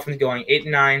see the Dolphins going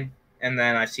 8-9, and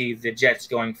then I see the Jets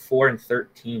going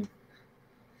 4-13.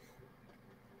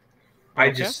 I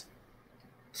just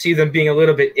see them being a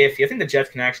little bit iffy. I think the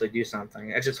Jets can actually do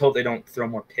something. I just hope they don't throw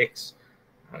more picks.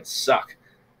 That would suck.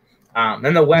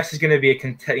 Then the West is going to be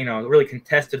a really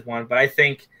contested one, but I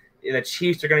think the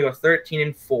Chiefs are going to go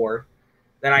 13-4.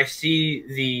 Then I see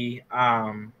the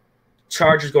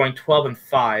Chargers going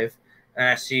 12-5, and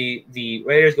I see the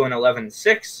Raiders going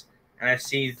 11-6. And I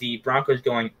see the Broncos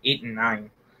going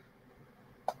 8-9.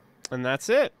 And that's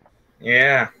it.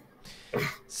 Yeah.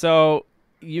 So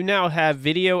you now have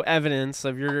video evidence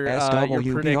of your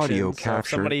predictions. Audio so if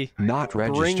somebody not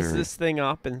brings registered. this thing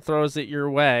up and throws it your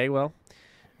way, well,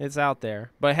 it's out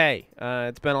there. But hey,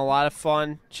 it's been a lot of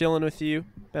fun chilling with you.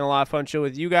 Been a lot of fun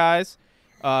chilling with you guys.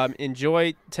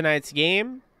 Enjoy tonight's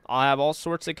game. I'll have all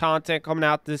sorts of content coming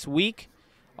out this week.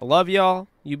 I love y'all.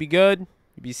 You be good.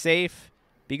 You be safe.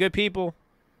 Be good people.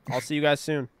 I'll see you guys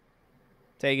soon.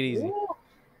 Take it easy.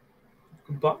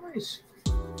 Goodbyes.